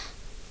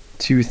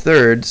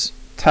 2/3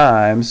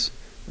 times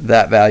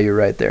that value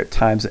right there,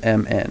 times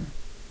mn.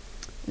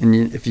 And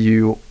if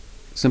you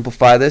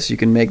simplify this, you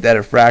can make that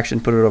a fraction,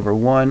 put it over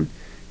 1.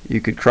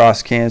 You could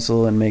cross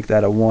cancel and make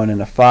that a 1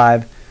 and a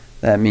 5.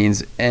 That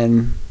means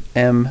m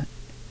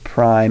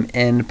prime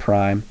n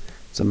prime.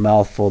 It's a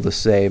mouthful to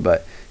say,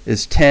 but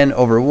is 10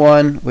 over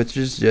 1, which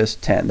is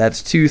just 10.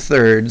 That's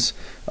 2/3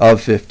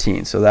 of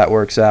 15. So that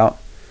works out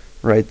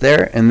right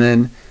there. And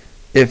then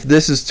if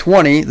this is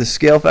 20, the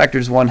scale factor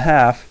is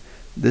 1/2.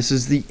 This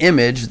is the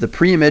image. The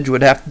pre-image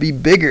would have to be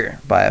bigger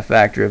by a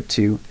factor of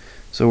 2.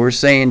 So we're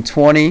saying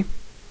 20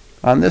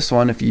 on this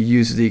one, if you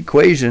use the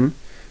equation,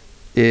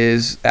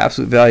 is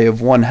absolute value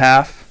of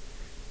 1/2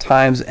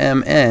 times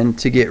mn.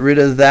 To get rid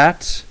of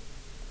that,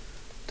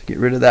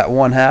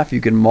 1/2,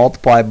 you can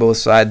multiply both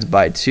sides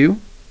by 2.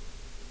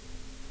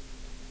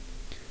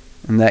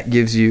 And that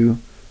gives you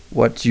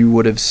what you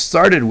would have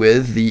started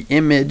with. The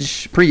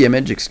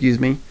pre-image,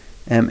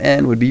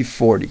 mn would be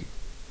 40.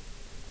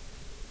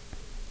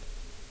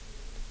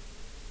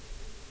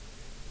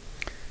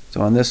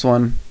 So on this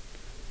one,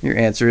 your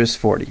answer is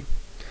 40.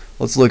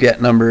 Let's look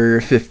at number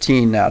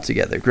 15 now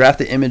together. Graph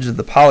the image of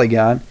the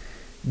polygon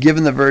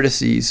given the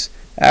vertices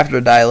after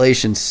a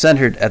dilation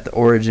centered at the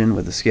origin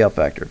with a scale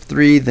factor of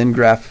 3. Then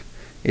graph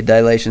a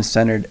dilation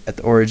centered at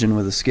the origin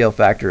with a scale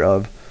factor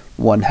of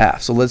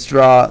 1/2. So let's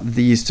draw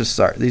these to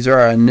start. These are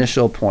our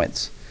initial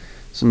points.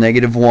 So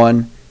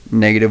 -1,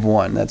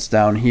 -1. That's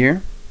down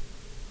here.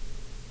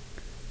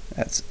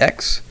 That's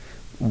x.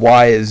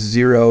 Y is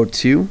 0,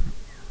 2.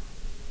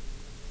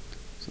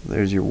 So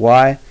there's your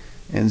y.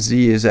 And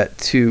z is at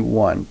 2,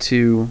 1.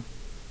 2,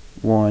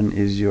 1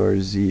 is your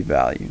z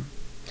value.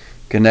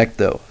 Connect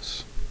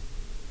those.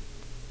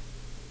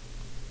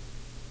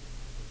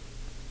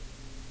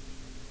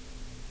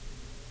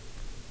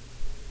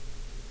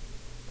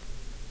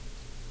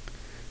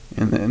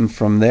 And then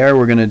from there,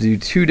 we're going to do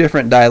two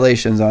different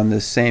dilations on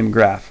this same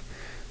graph.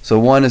 So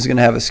one is going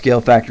to have a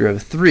scale factor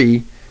of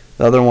 3,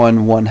 the other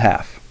one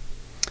 1/2.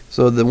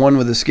 So the one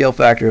with a scale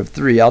factor of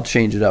 3, I'll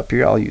change it up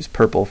here. I'll use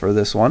purple for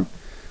this one.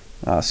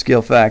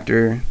 Scale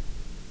factor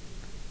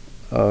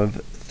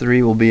of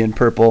 3 will be in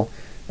purple.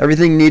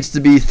 Everything needs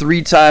to be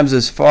 3 times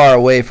as far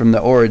away from the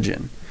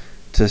origin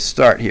to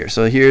start here.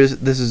 So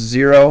this is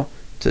 0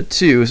 to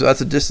 2, so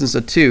that's a distance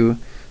of 2.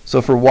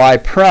 So for y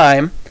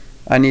prime,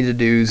 I need to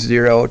do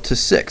 0 to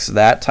 6,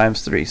 that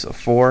times 3. So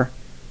 4,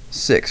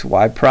 6,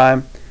 y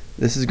prime.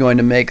 This is going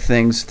to make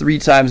things 3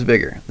 times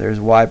bigger. There's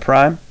y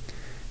prime.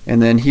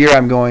 And then here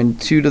I'm going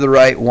 2 to the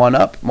right, 1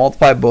 up.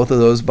 Multiply both of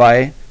those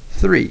by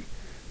 3.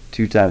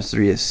 2 times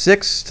 3 is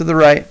 6 to the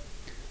right.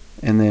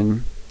 And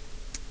then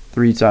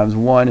 3 times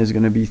 1 is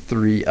going to be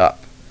 3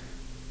 up.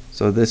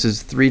 So this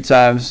is 3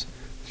 times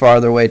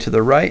farther away to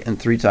the right and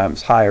 3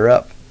 times higher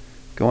up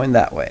going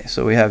that way.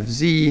 So we have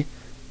z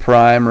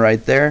prime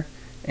right there.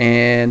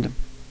 And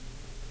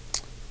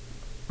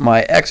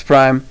my x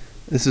prime,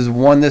 this is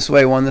 1 this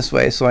way, 1 this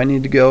way, so I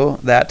need to go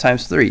that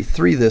times 3.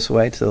 3 this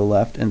way to the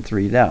left and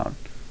 3 down.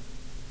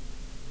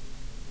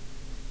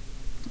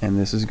 And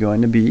this is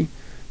going to be,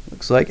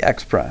 looks like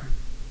x prime.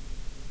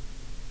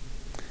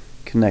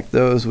 Connect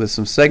those with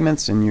some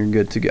segments and you're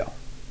good to go.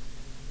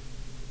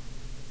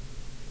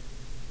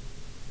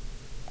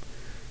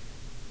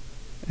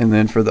 And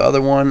then for the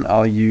other one,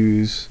 I'll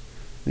use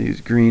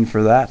green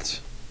for that.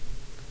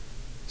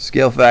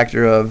 Scale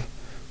factor of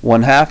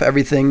 1/2.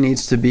 Everything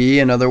needs to be,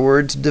 in other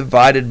words,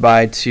 divided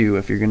by 2.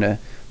 If you're going to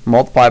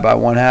multiply by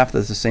 1/2,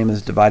 that's the same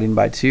as dividing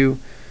by 2.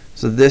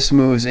 So this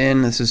moves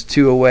in. This is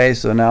 2 away,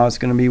 so now it's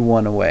going to be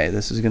 1 away.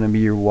 This is going to be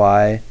your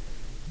y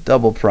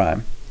double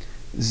prime.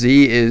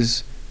 Z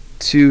is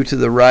 2 to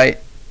the right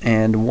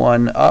and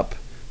 1 up,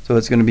 so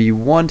it's going to be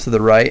 1 to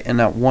the right and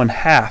not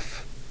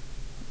 1/2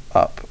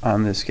 up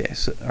on this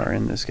case, or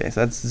in this case.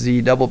 That's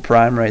z double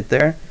prime right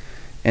there.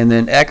 And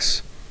then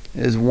x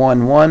is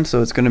 1, 1,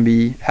 so it's going to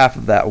be half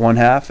of that,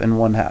 1/2 and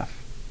 1/2.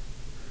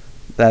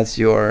 That's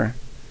your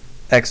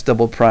x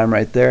double prime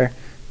right there.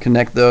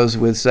 Connect those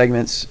with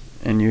segments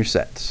and your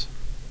sets.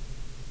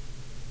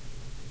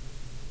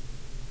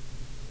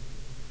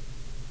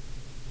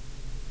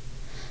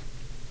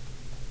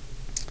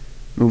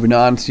 Moving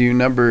on to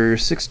number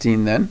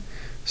 16 then.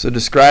 So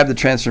describe the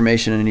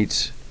transformation in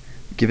each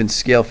given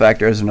scale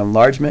factor as an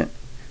enlargement,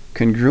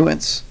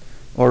 congruence,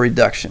 or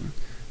reduction.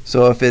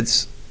 So if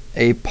it's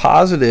a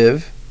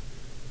positive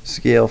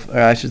scale, or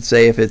I should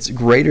say if it's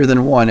greater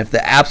than 1, if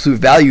the absolute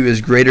value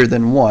is greater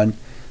than 1,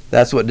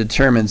 that's what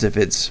determines if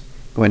it's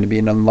going to be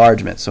an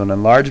enlargement. So an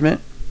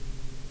enlargement,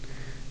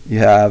 you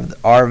have the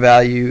R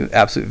value,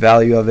 absolute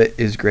value of it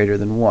is greater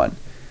than 1.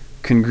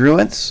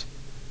 Congruence,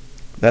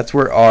 that's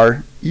where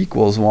R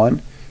equals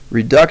 1.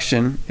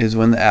 Reduction is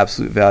when the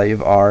absolute value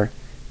of R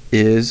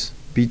is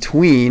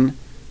between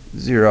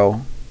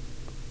 0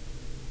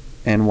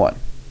 and 1.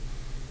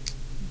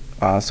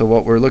 So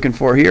what we're looking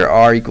for here,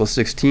 R equals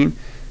 16.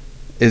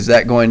 Is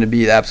that going to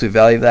be the absolute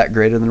value of that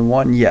greater than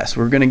 1? Yes.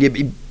 We're going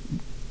to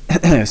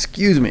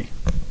excuse me.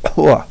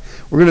 We're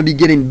going to be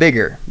getting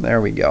bigger. There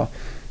we go.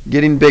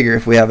 getting bigger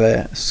if we have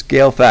a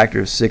scale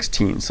factor of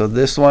 16. So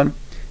this one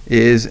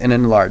is an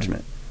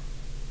enlargement.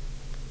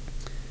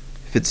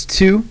 If it's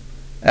 2,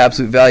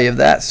 absolute value of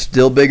that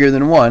still bigger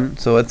than 1,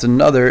 so it's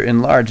another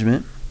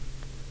enlargement.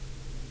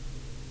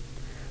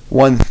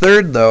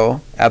 1/3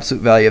 though,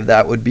 absolute value of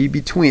that would be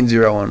between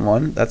 0 and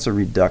 1. That's a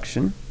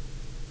reduction.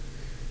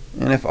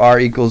 And if r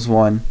equals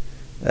 1,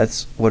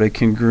 that's what a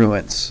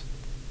congruence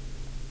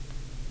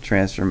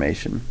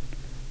transformation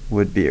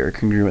would be, or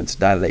congruence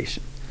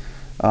dilation.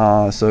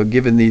 So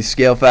given these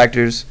scale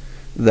factors,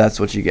 that's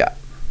what you got.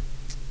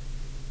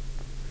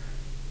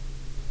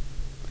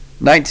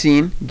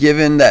 19,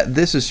 given that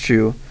this is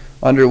true,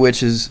 under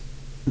which is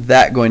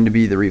that going to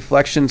be the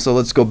reflection? So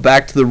let's go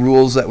back to the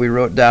rules that we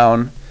wrote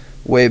down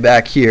way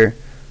back here.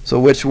 So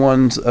which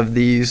ones of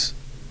these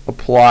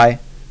apply?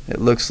 It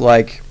looks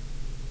like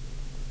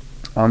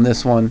on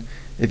this one,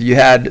 if you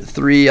had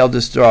 3, I'll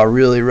just draw a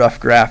really rough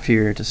graph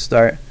here to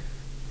start.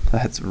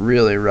 That's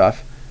really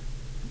rough.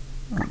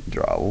 I'll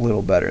draw a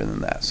little better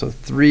than that. So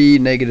 3,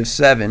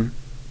 -7,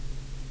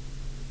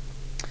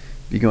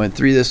 be going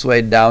 3 this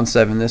way, down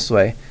 7 this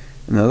way.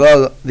 And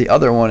the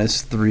other one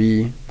is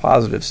 3,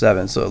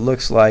 +7. So it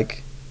looks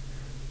like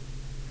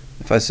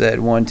if I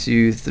said 1,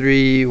 2,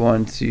 3,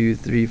 1, 2,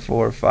 3,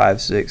 4, 5,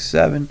 6,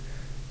 7,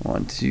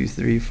 1, 2,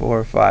 3,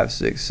 4, 5,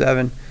 6,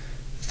 7,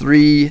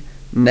 3,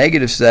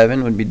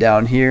 -7 would be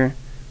down here,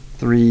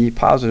 3,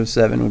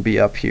 +7 would be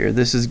up here.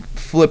 This is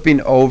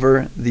flipping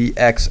over the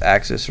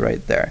x-axis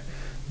right there.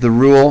 The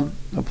rule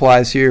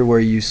applies here where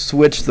you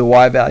switch the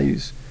y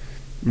values,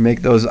 you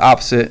make those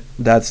opposite.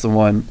 That's the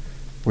one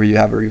where you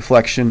have a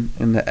reflection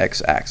in the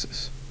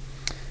x-axis.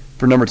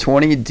 For number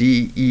 20,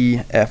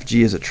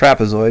 DEFG is a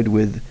trapezoid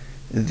with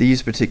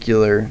these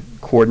particular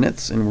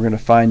coordinates, and we're going to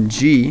find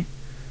G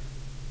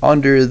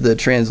under the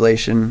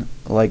translation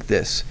like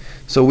this.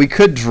 So we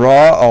could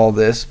draw all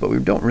this, but we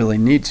don't really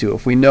need to.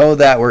 If we know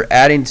that we're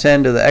adding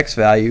 10 to the x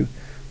value,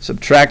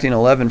 subtracting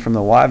 11 from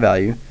the y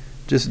value,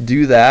 just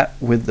do that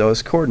with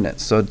those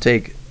coordinates. So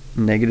take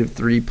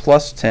 -3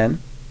 plus 10,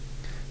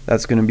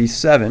 that's going to be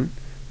 7,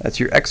 that's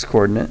your x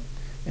coordinate,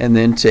 and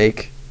then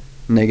take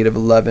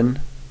 -11,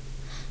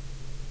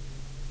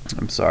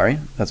 I'm sorry,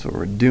 that's what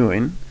we're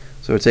doing.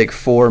 So take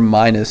 4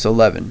 minus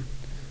 11,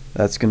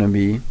 that's going to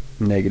be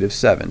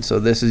 -7. So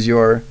this is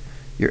your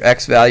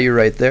x value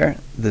right there,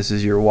 this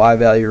is your y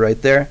value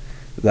right there,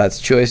 that's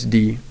choice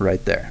D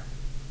right there.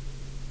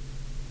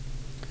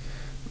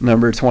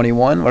 Number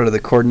 21, what are the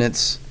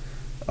coordinates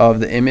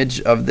of the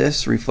image of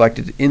this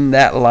reflected in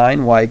that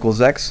line, y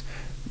equals x?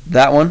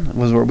 That one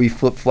was where we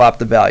flip-flop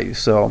the values.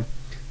 So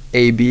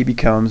AB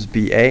becomes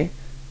BA.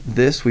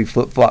 This, we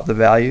flip-flop the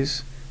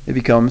values. It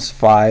becomes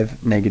 5,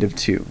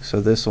 -2. So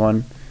this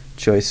one,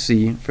 choice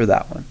C for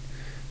that one.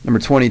 Number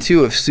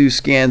 22, if Sue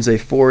scans a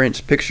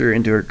 4-inch picture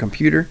into her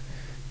computer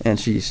and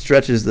she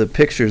stretches the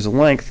picture's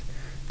length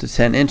to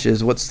 10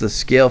 inches, what's the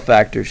scale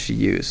factor she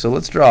used? So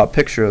let's draw a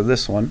picture of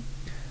this one.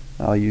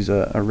 I'll use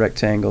a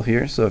rectangle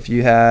here. So if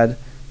you had,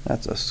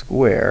 that's a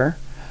square,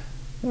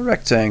 a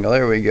rectangle,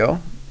 there we go.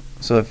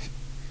 So if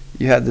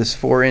you had this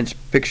 4-inch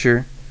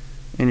picture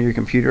in your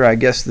computer, I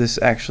guess this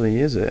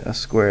actually is a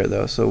square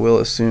though, so we'll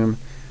assume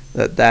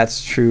that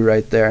that's true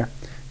right there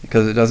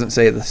because it doesn't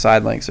say the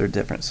side lengths are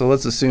different. So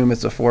let's assume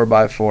it's a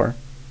 4x4.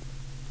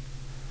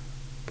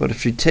 But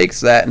if she takes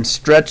that and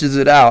stretches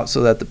it out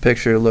so that the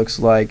picture looks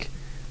like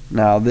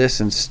now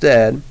this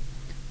instead,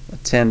 a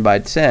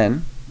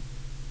 10x10,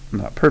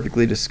 not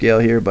perfectly to scale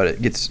here, but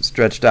it gets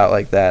stretched out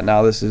like that.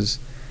 Now this is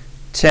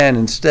 10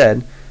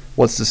 instead.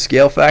 What's the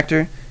scale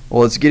factor?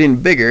 Well, it's getting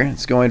bigger.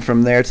 It's going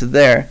from there to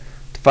there.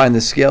 To find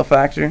the scale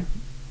factor,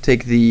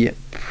 take the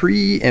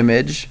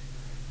pre-image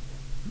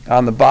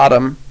on the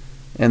bottom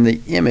and the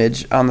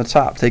image on the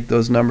top. Take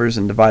those numbers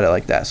and divide it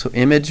like that. So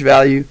image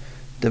value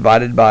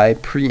divided by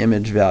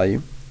pre-image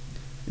value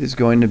is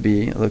going to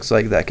be, it looks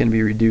like that can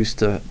be reduced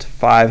to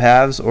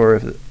 5/2, or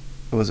if it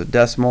was a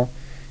decimal,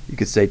 you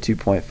could say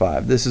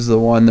 2.5. This is the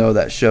one though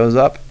that shows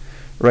up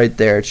right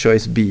there,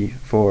 choice B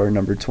for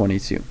number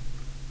 22.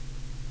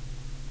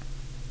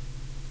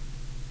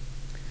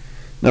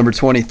 Number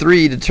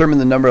 23, determine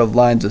the number of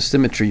lines of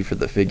symmetry for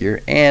the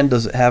figure, and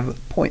does it have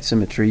point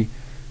symmetry?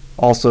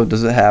 Also,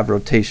 does it have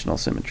rotational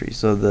symmetry?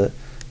 So the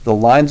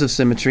lines of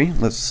symmetry,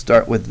 let's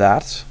start with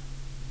that.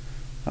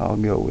 I'll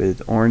go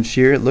with orange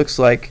here. It looks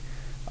like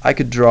I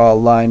could draw a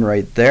line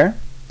right there.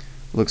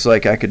 Looks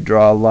like I could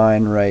draw a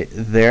line right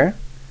there.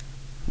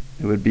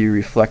 It would be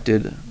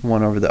reflected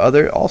one over the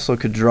other. Also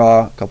could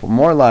draw a couple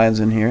more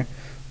lines in here.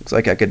 Looks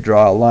like I could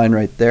draw a line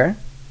right there.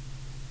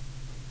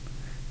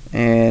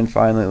 And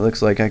finally, it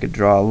looks like I could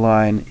draw a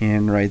line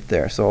in right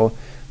there. So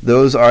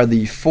those are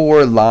the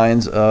 4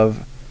 lines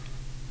of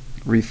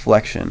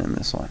reflection in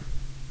this one.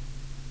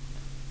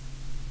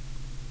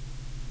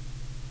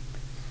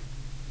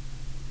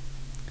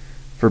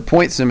 For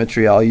point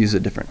symmetry, I'll use a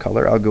different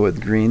color. I'll go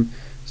with green.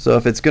 So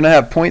if it's going to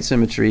have point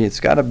symmetry, it's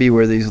got to be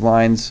where these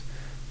lines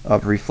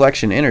of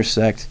reflection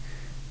intersect.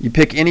 You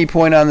pick any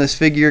point on this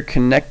figure,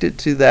 connect it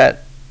to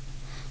that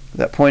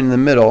point in the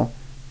middle,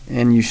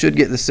 and you should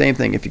get the same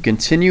thing. If you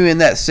continue in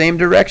that same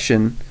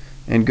direction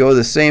and go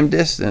the same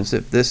distance,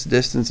 if this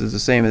distance is the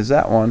same as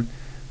that one,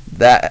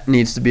 that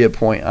needs to be a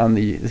point on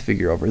the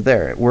figure over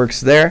there. It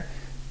works there,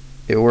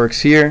 it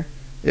works here,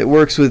 it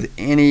works with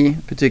any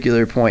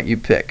particular point you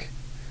pick.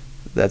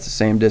 That's the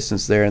same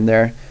distance there and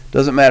there.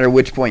 Doesn't matter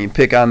which point you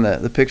pick on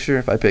the picture.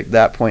 If I pick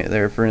that point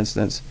there, for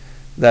instance,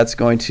 that's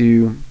going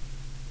to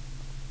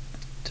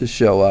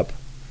show up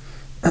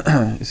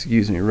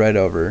excuse me, right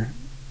over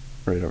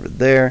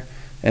there,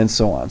 and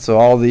so on. So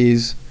all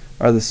these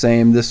are the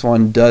same. This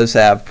one does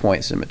have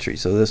point symmetry.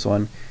 So this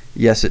one,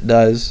 yes, it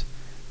does.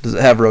 Does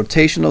it have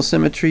rotational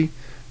symmetry?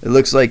 It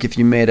looks like if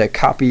you made a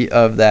copy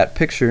of that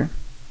picture,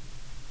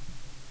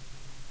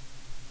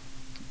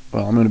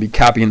 well, I'm going to be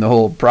copying the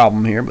whole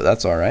problem here, but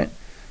that's all right.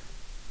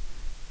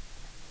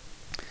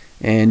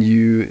 And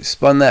you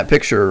spun that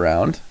picture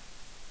around,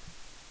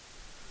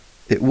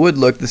 it would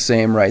look the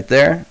same right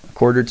there. A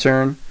quarter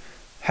turn,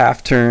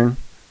 half turn,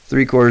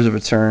 3/4 of a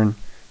turn,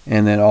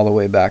 and then all the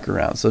way back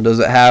around. So does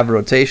it have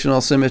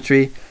rotational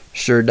symmetry?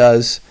 Sure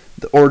does.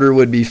 The order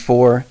would be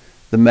 4.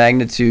 The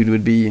magnitude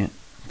would be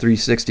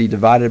 360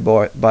 divided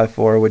by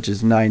 4, which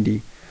is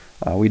 90.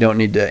 We don't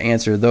need to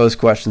answer those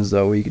questions,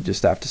 though. We could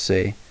just have to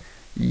say,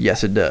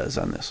 yes, it does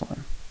on this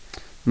one.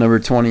 Number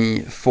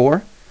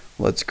 24,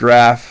 let's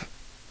graph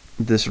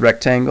this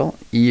rectangle.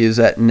 E is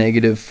at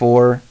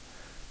 -4,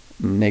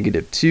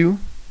 -2.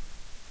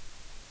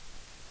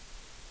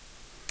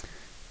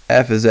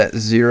 F is at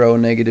 0,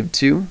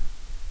 -2.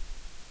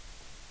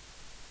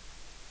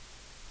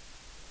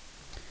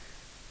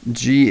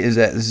 G is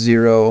at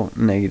 0,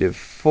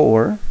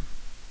 -4.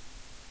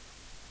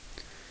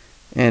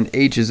 And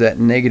H is at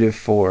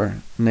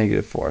 -4,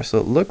 -4. So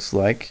it looks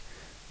like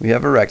we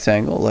have a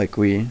rectangle like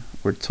we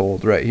were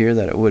told right here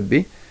that it would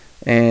be.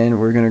 And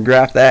we're going to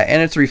graph that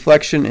and its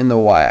reflection in the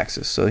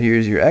y-axis. So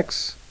here's your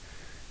x,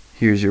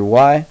 here's your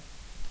y.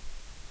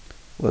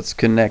 Let's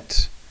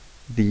connect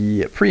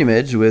the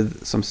preimage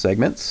with some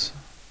segments.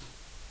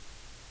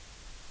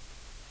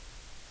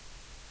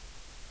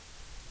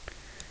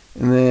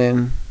 And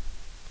then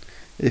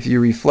if you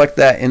reflect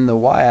that in the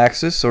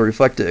y-axis, so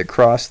reflect it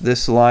across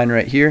this line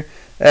right here,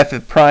 f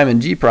prime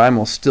and g prime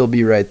will still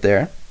be right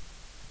there.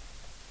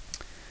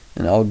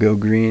 And I'll go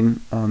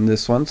green on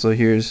this one. So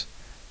here's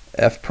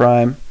f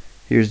prime,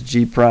 here's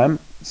g prime,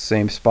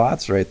 same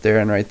spots right there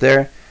and right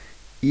there.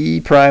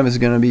 E prime is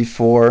going to be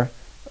 4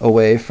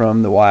 away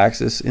from the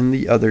y-axis in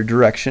the other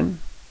direction.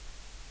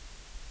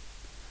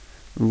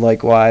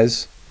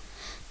 Likewise,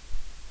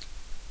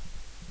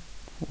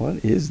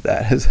 what is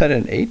that? Is that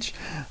an H?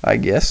 I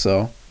guess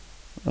so.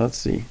 Let's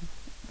see.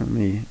 Let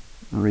me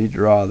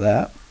redraw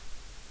that.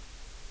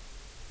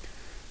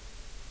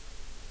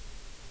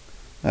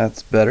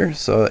 That's better.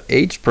 So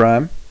H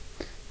prime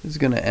is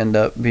going to end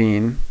up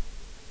being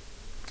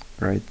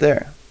right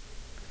there.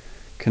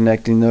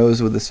 Connecting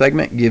those with the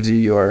segment gives you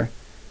your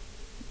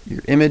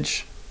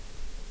image,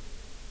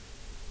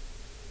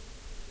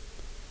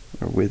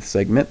 or with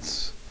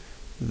segments.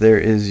 There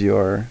is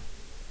your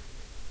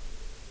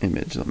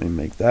image. Let me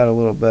make that a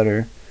little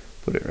better.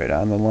 Put it right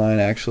on the line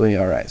actually.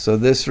 Alright, so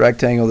this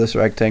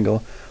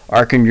rectangle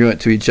are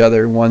congruent to each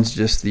other. One's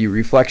just the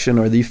reflection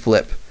or the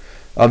flip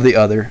of the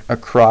other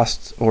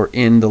across or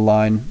in the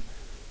line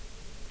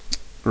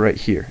right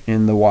here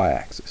in the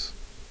y-axis.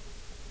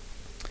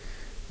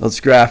 Let's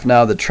graph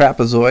now the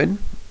trapezoid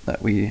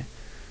that we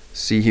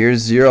see here.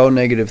 0,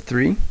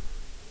 -3.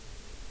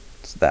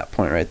 It's that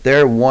point right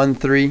there. 1,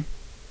 3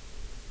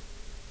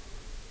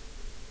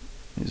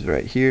 is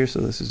right here. So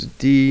this is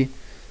D,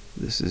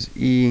 this is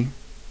E,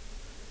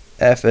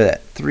 F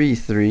at 3,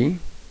 3,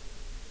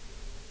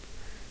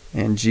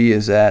 and G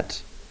is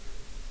at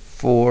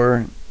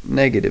 4,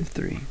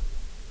 -3.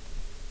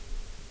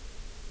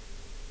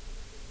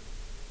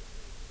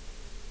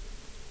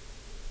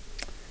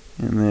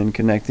 And then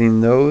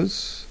connecting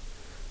those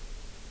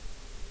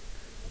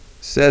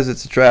says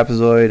it's a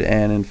trapezoid,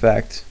 and in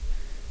fact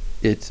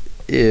it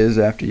is.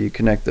 After you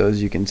connect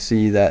those, you can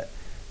see that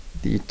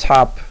the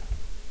top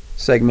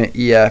segment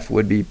EF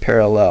would be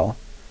parallel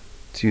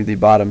to the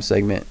bottom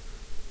segment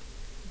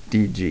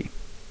DG.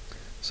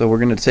 So we're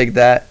going to take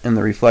that and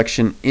the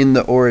reflection in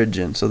the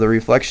origin. So the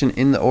reflection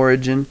in the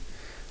origin,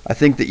 I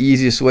think the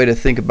easiest way to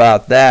think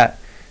about that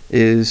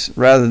is,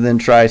 rather than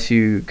try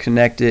to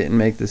connect it and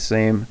make the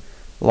same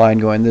line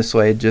going this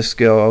way, just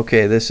go,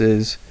 okay, this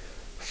is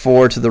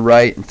 4 to the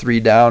right and 3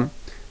 down.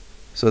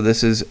 So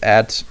this is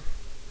at,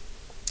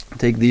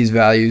 take these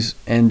values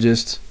and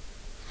just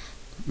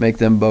make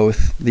them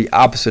both the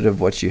opposite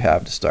of what you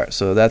have to start.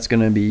 So that's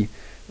going to be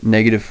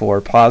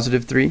 -4,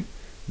 +3.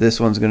 This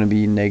one's going to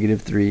be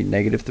 -3,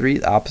 -3,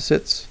 the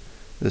opposites.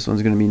 This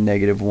one's going to be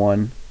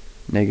 -1,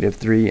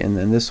 -3, and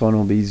then this one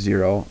will be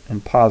 0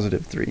 and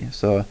 +3.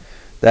 So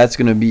that's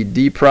going to be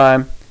D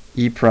prime,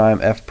 E prime,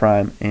 F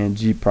prime, and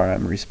G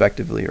prime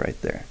respectively right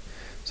there.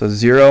 So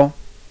 0,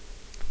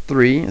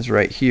 3 is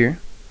right here.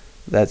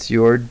 That's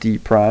your D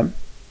prime.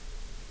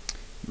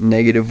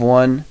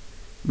 -1,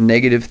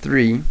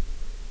 -3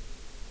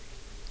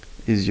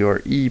 is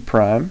your E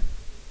prime.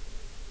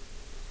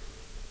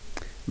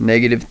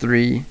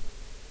 -3,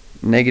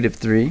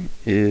 -3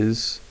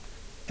 is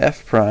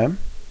f prime,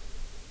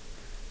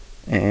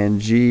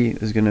 and G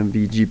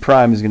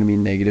prime is going to be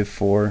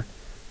 -4,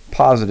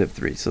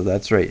 +3. So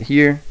that's right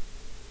here.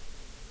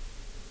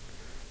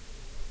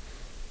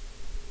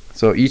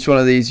 So each one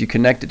of these, you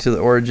connect it to the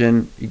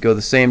origin, you go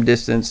the same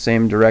distance,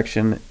 same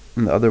direction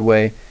in the other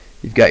way,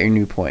 you've got your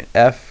new point.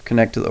 F,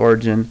 connect to the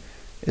origin,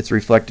 it's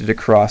reflected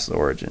across the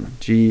origin.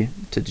 G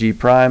to G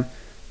prime,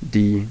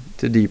 D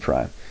to D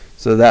prime.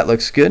 So that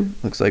looks good.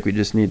 Looks like we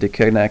just need to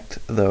connect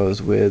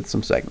those with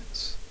some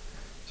segments.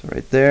 So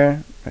right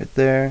there, right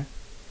there,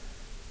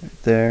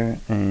 right there,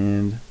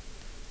 and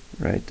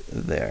right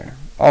there.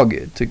 All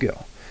good to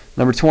go.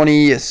 Number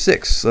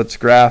 26, let's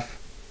graph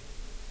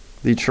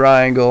the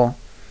triangle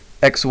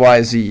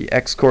XYZ.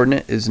 X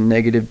coordinate is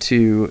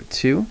 -2,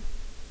 2.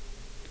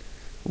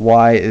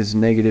 Y is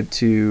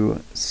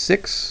 -2,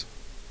 6.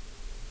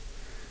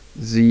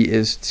 Z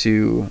is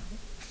 2,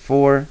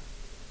 4.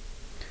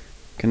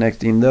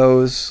 Connecting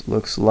those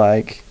looks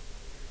like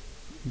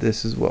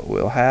this is what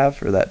we'll have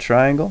for that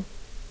triangle.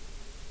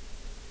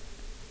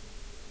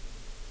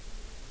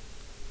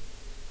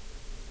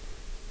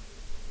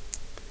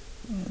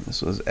 And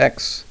this was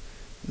X,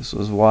 this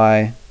was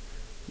Y,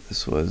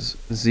 this was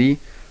Z.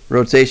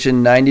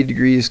 Rotation 90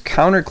 degrees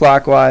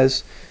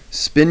counterclockwise.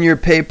 Spin your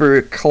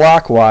paper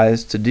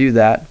clockwise to do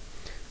that,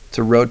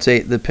 to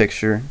rotate the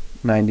picture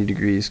 90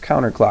 degrees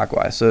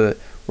counterclockwise. So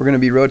we're going to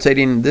be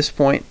rotating this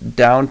point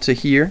down to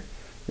here,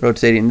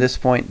 rotating this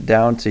point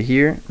down to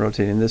here,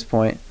 rotating this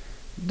point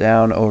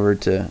down over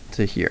to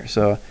here.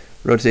 So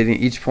rotating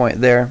each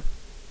point there.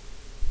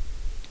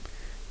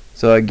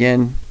 So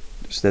again,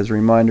 just as a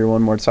reminder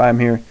one more time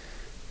here,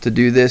 to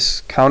do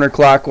this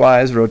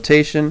counterclockwise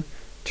rotation,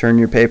 turn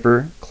your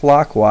paper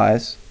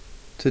clockwise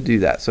to do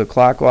that. So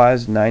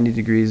clockwise 90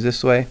 degrees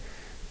this way.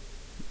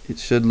 It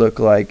should look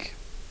like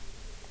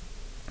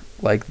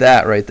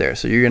that right there.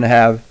 So you're going to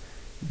have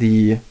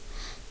the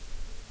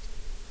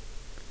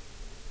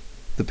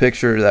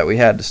picture that we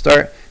had to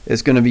start.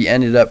 It's going to be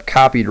ended up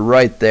copied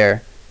right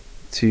there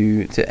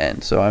to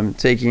end. So I'm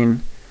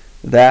taking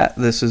that.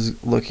 This is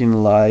looking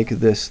like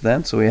this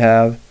then. So we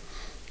have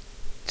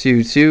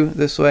 2, 2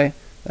 this way.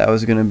 That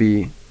was going to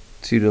be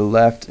 2 to the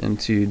left and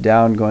 2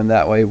 down going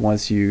that way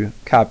once you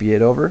copy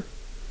it over.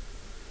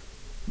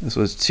 This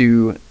was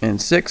 2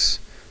 and 6.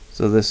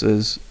 So this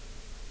is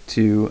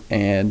 2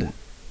 and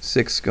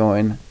 6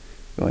 going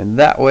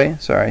that way.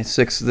 Sorry,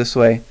 6 this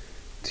way,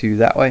 2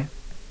 that way.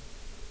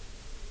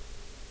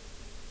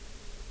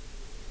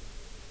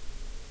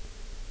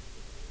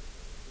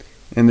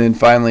 And then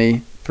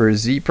finally for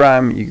Z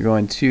prime, you're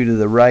going 2 to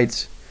the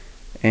right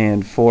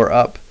and 4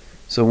 up.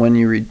 So when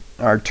you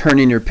are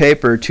turning your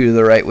paper, 2 to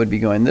the right would be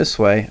going this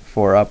way,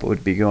 4 up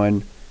would be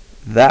going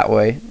that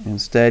way.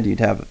 Instead, you'd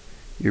have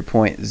your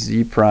point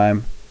Z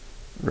prime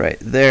right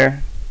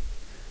there.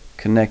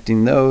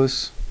 Connecting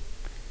those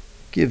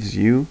gives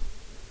you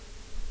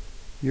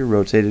your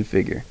rotated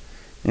figure.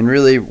 And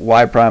really,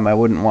 Y prime, I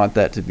wouldn't want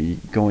that to be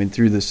going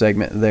through the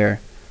segment there.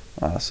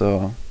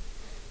 So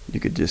you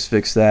could just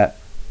fix that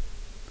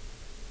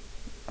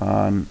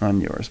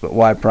on yours. But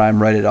Y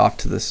prime, write it off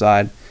to the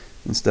side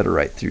instead of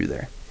right through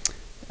there.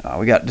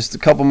 We got just a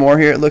couple more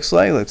here, it looks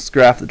like. Let's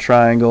graph the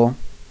triangle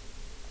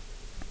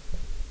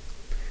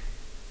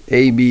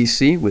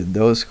ABC with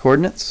those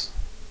coordinates.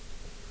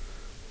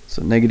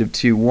 So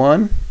 -2,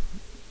 1.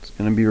 It's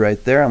going to be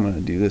right there. I'm going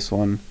to do this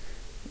one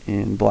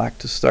in black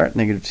to start.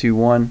 -2,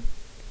 1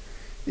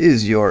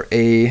 is your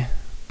A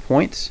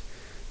point.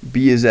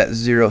 B is at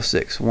 0,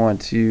 6. 1,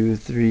 2,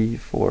 3,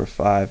 4,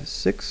 5,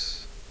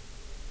 6.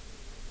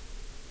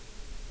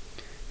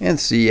 And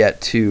C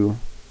at 2,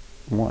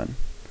 1.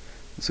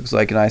 This looks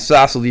like an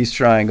isosceles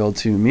triangle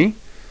to me.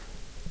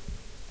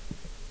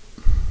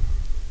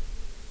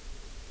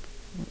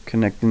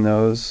 Connecting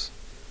those,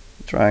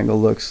 the triangle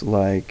looks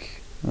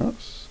like,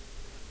 oops,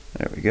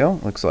 there we go,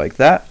 looks like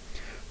that.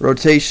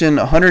 Rotation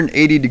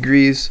 180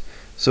 degrees.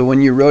 So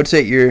when you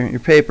rotate your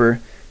paper,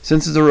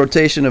 since it's a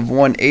rotation of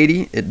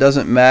 180, it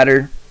doesn't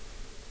matter.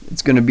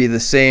 It's going to be the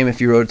same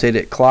if you rotate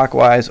it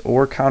clockwise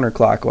or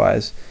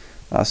counterclockwise.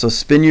 So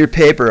spin your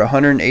paper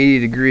 180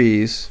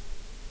 degrees.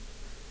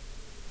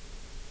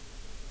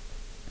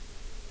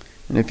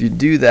 And if you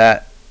do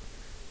that,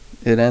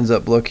 it ends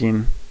up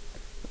looking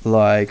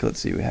like, let's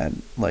see, we had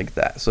like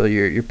that. So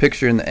your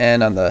picture in the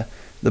end on the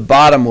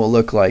bottom will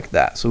look like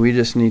that. So we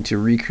just need to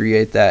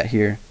recreate that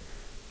here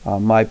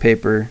on my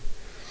paper.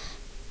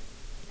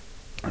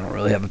 I don't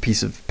really have a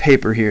piece of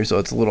paper here, so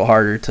it's a little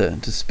harder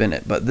to spin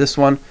it. But this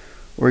one,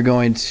 we're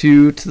going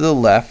 2 to the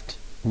left,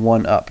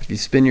 1 up. If you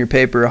spin your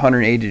paper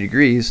 180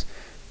 degrees,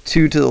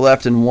 2 to the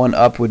left and 1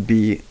 up would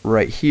be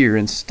right here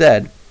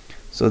instead.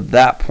 So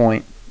that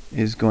point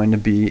is going to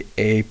be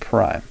A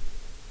prime.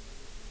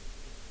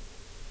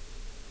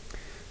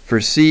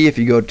 For C, if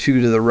you go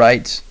 2 to the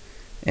right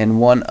and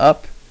 1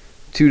 up,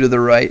 2 to the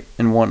right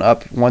and 1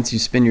 up, once you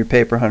spin your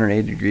paper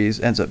 180 degrees,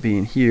 ends up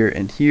being here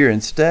and here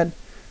instead.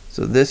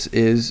 So this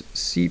is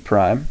C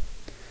prime.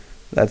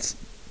 That's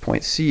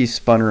point C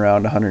spun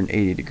around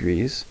 180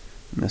 degrees.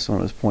 And this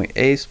one was point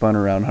A spun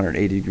around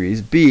 180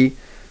 degrees. B,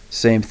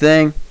 same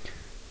thing.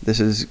 This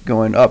is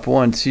going up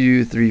 1,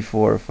 2, 3,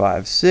 4,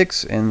 5,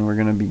 6, and we're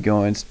going to be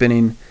going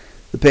spinning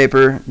the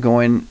paper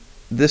going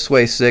this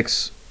way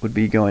 6 would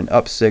be going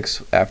up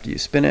 6 after you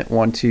spin it.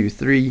 1, 2,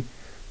 3,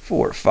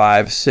 4,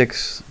 5,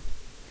 6.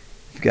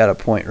 You've got a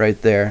point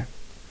right there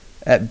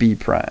at B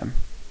prime.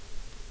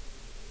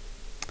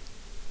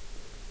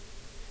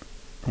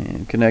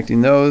 And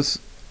connecting those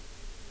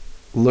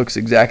looks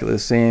exactly the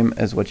same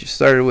as what you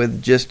started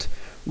with, just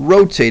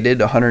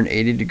rotated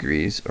 180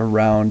 degrees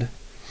around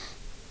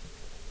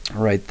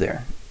right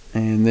there.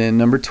 And then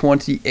number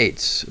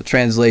 28, a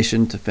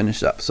translation to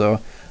finish up.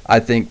 So I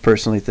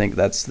personally think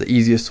that's the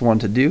easiest one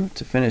to do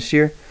to finish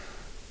here.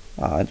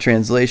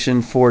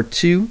 Translation for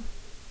 2.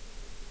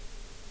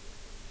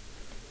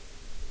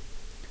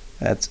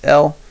 That's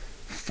L.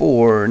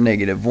 For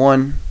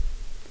 -1.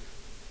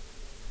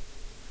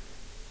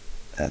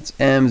 That's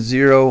M.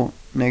 0,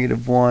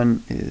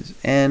 -1 is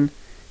N.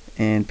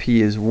 And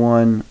P is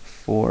 1,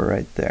 4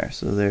 right there.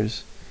 So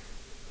there's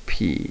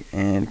P.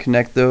 And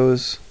connect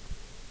those.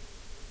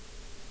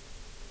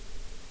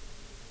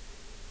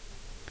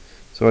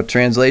 So a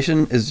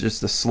translation is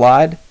just a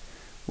slide.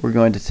 We're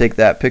going to take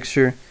that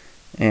picture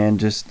and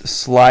just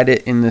slide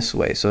it in this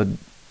way. So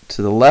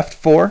to the left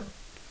 4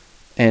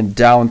 and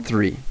down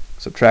 3.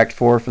 Subtract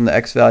 4 from the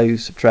X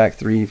values, subtract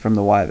 3 from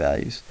the Y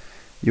values.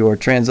 Your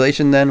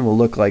translation then will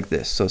look like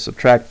this. So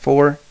subtract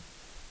 4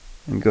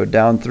 and go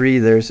down 3.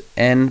 There's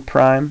N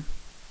prime.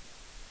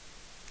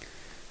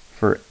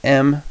 For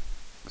M,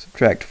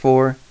 subtract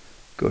 4,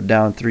 go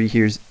down 3.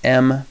 Here's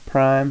M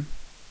prime.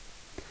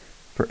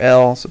 For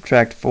L,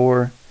 subtract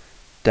 4,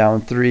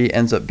 down 3,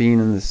 ends up being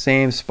in the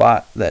same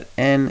spot that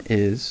N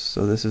is.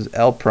 So this is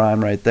L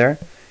prime right there.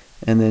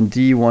 And then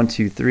D, 1,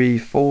 2, 3,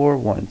 4,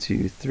 1,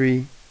 2,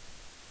 3.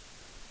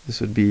 This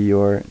would be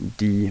your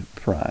D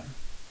prime.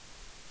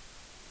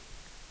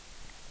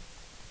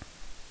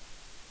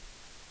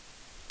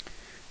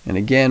 And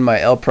again, my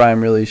L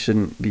prime really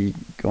shouldn't be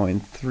going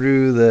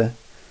through the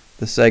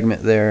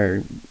segment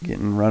there,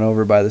 getting run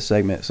over by the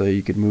segment, so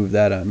you could move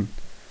that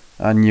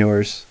on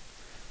yours.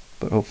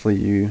 But hopefully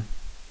you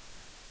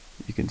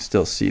can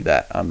still see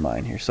that on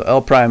mine here. So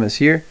L prime is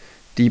here,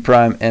 D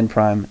prime, N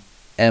prime,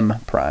 M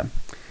prime.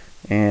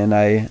 And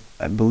I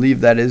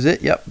believe that is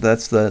it. Yep,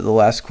 that's the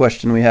last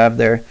question we have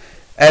there.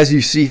 As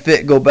you see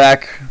fit, go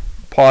back,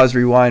 pause,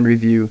 rewind,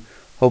 review.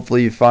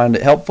 Hopefully you found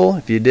it helpful.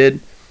 If you did,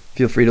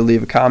 feel free to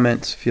leave a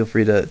comment. Feel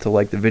free to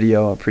like the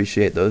video. I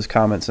appreciate those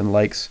comments and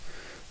likes.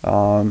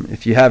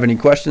 If you have any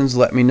questions,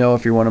 let me know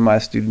if you're one of my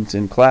students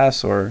in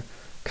class, or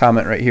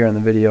comment right here on the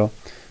video.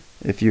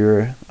 If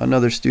you're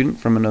another student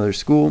from another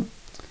school,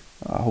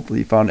 hopefully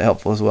you found it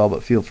helpful as well,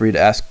 but feel free to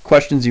ask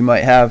questions you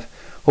might have.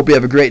 Hope you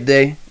have a great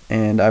day,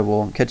 and I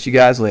will catch you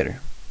guys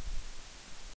later.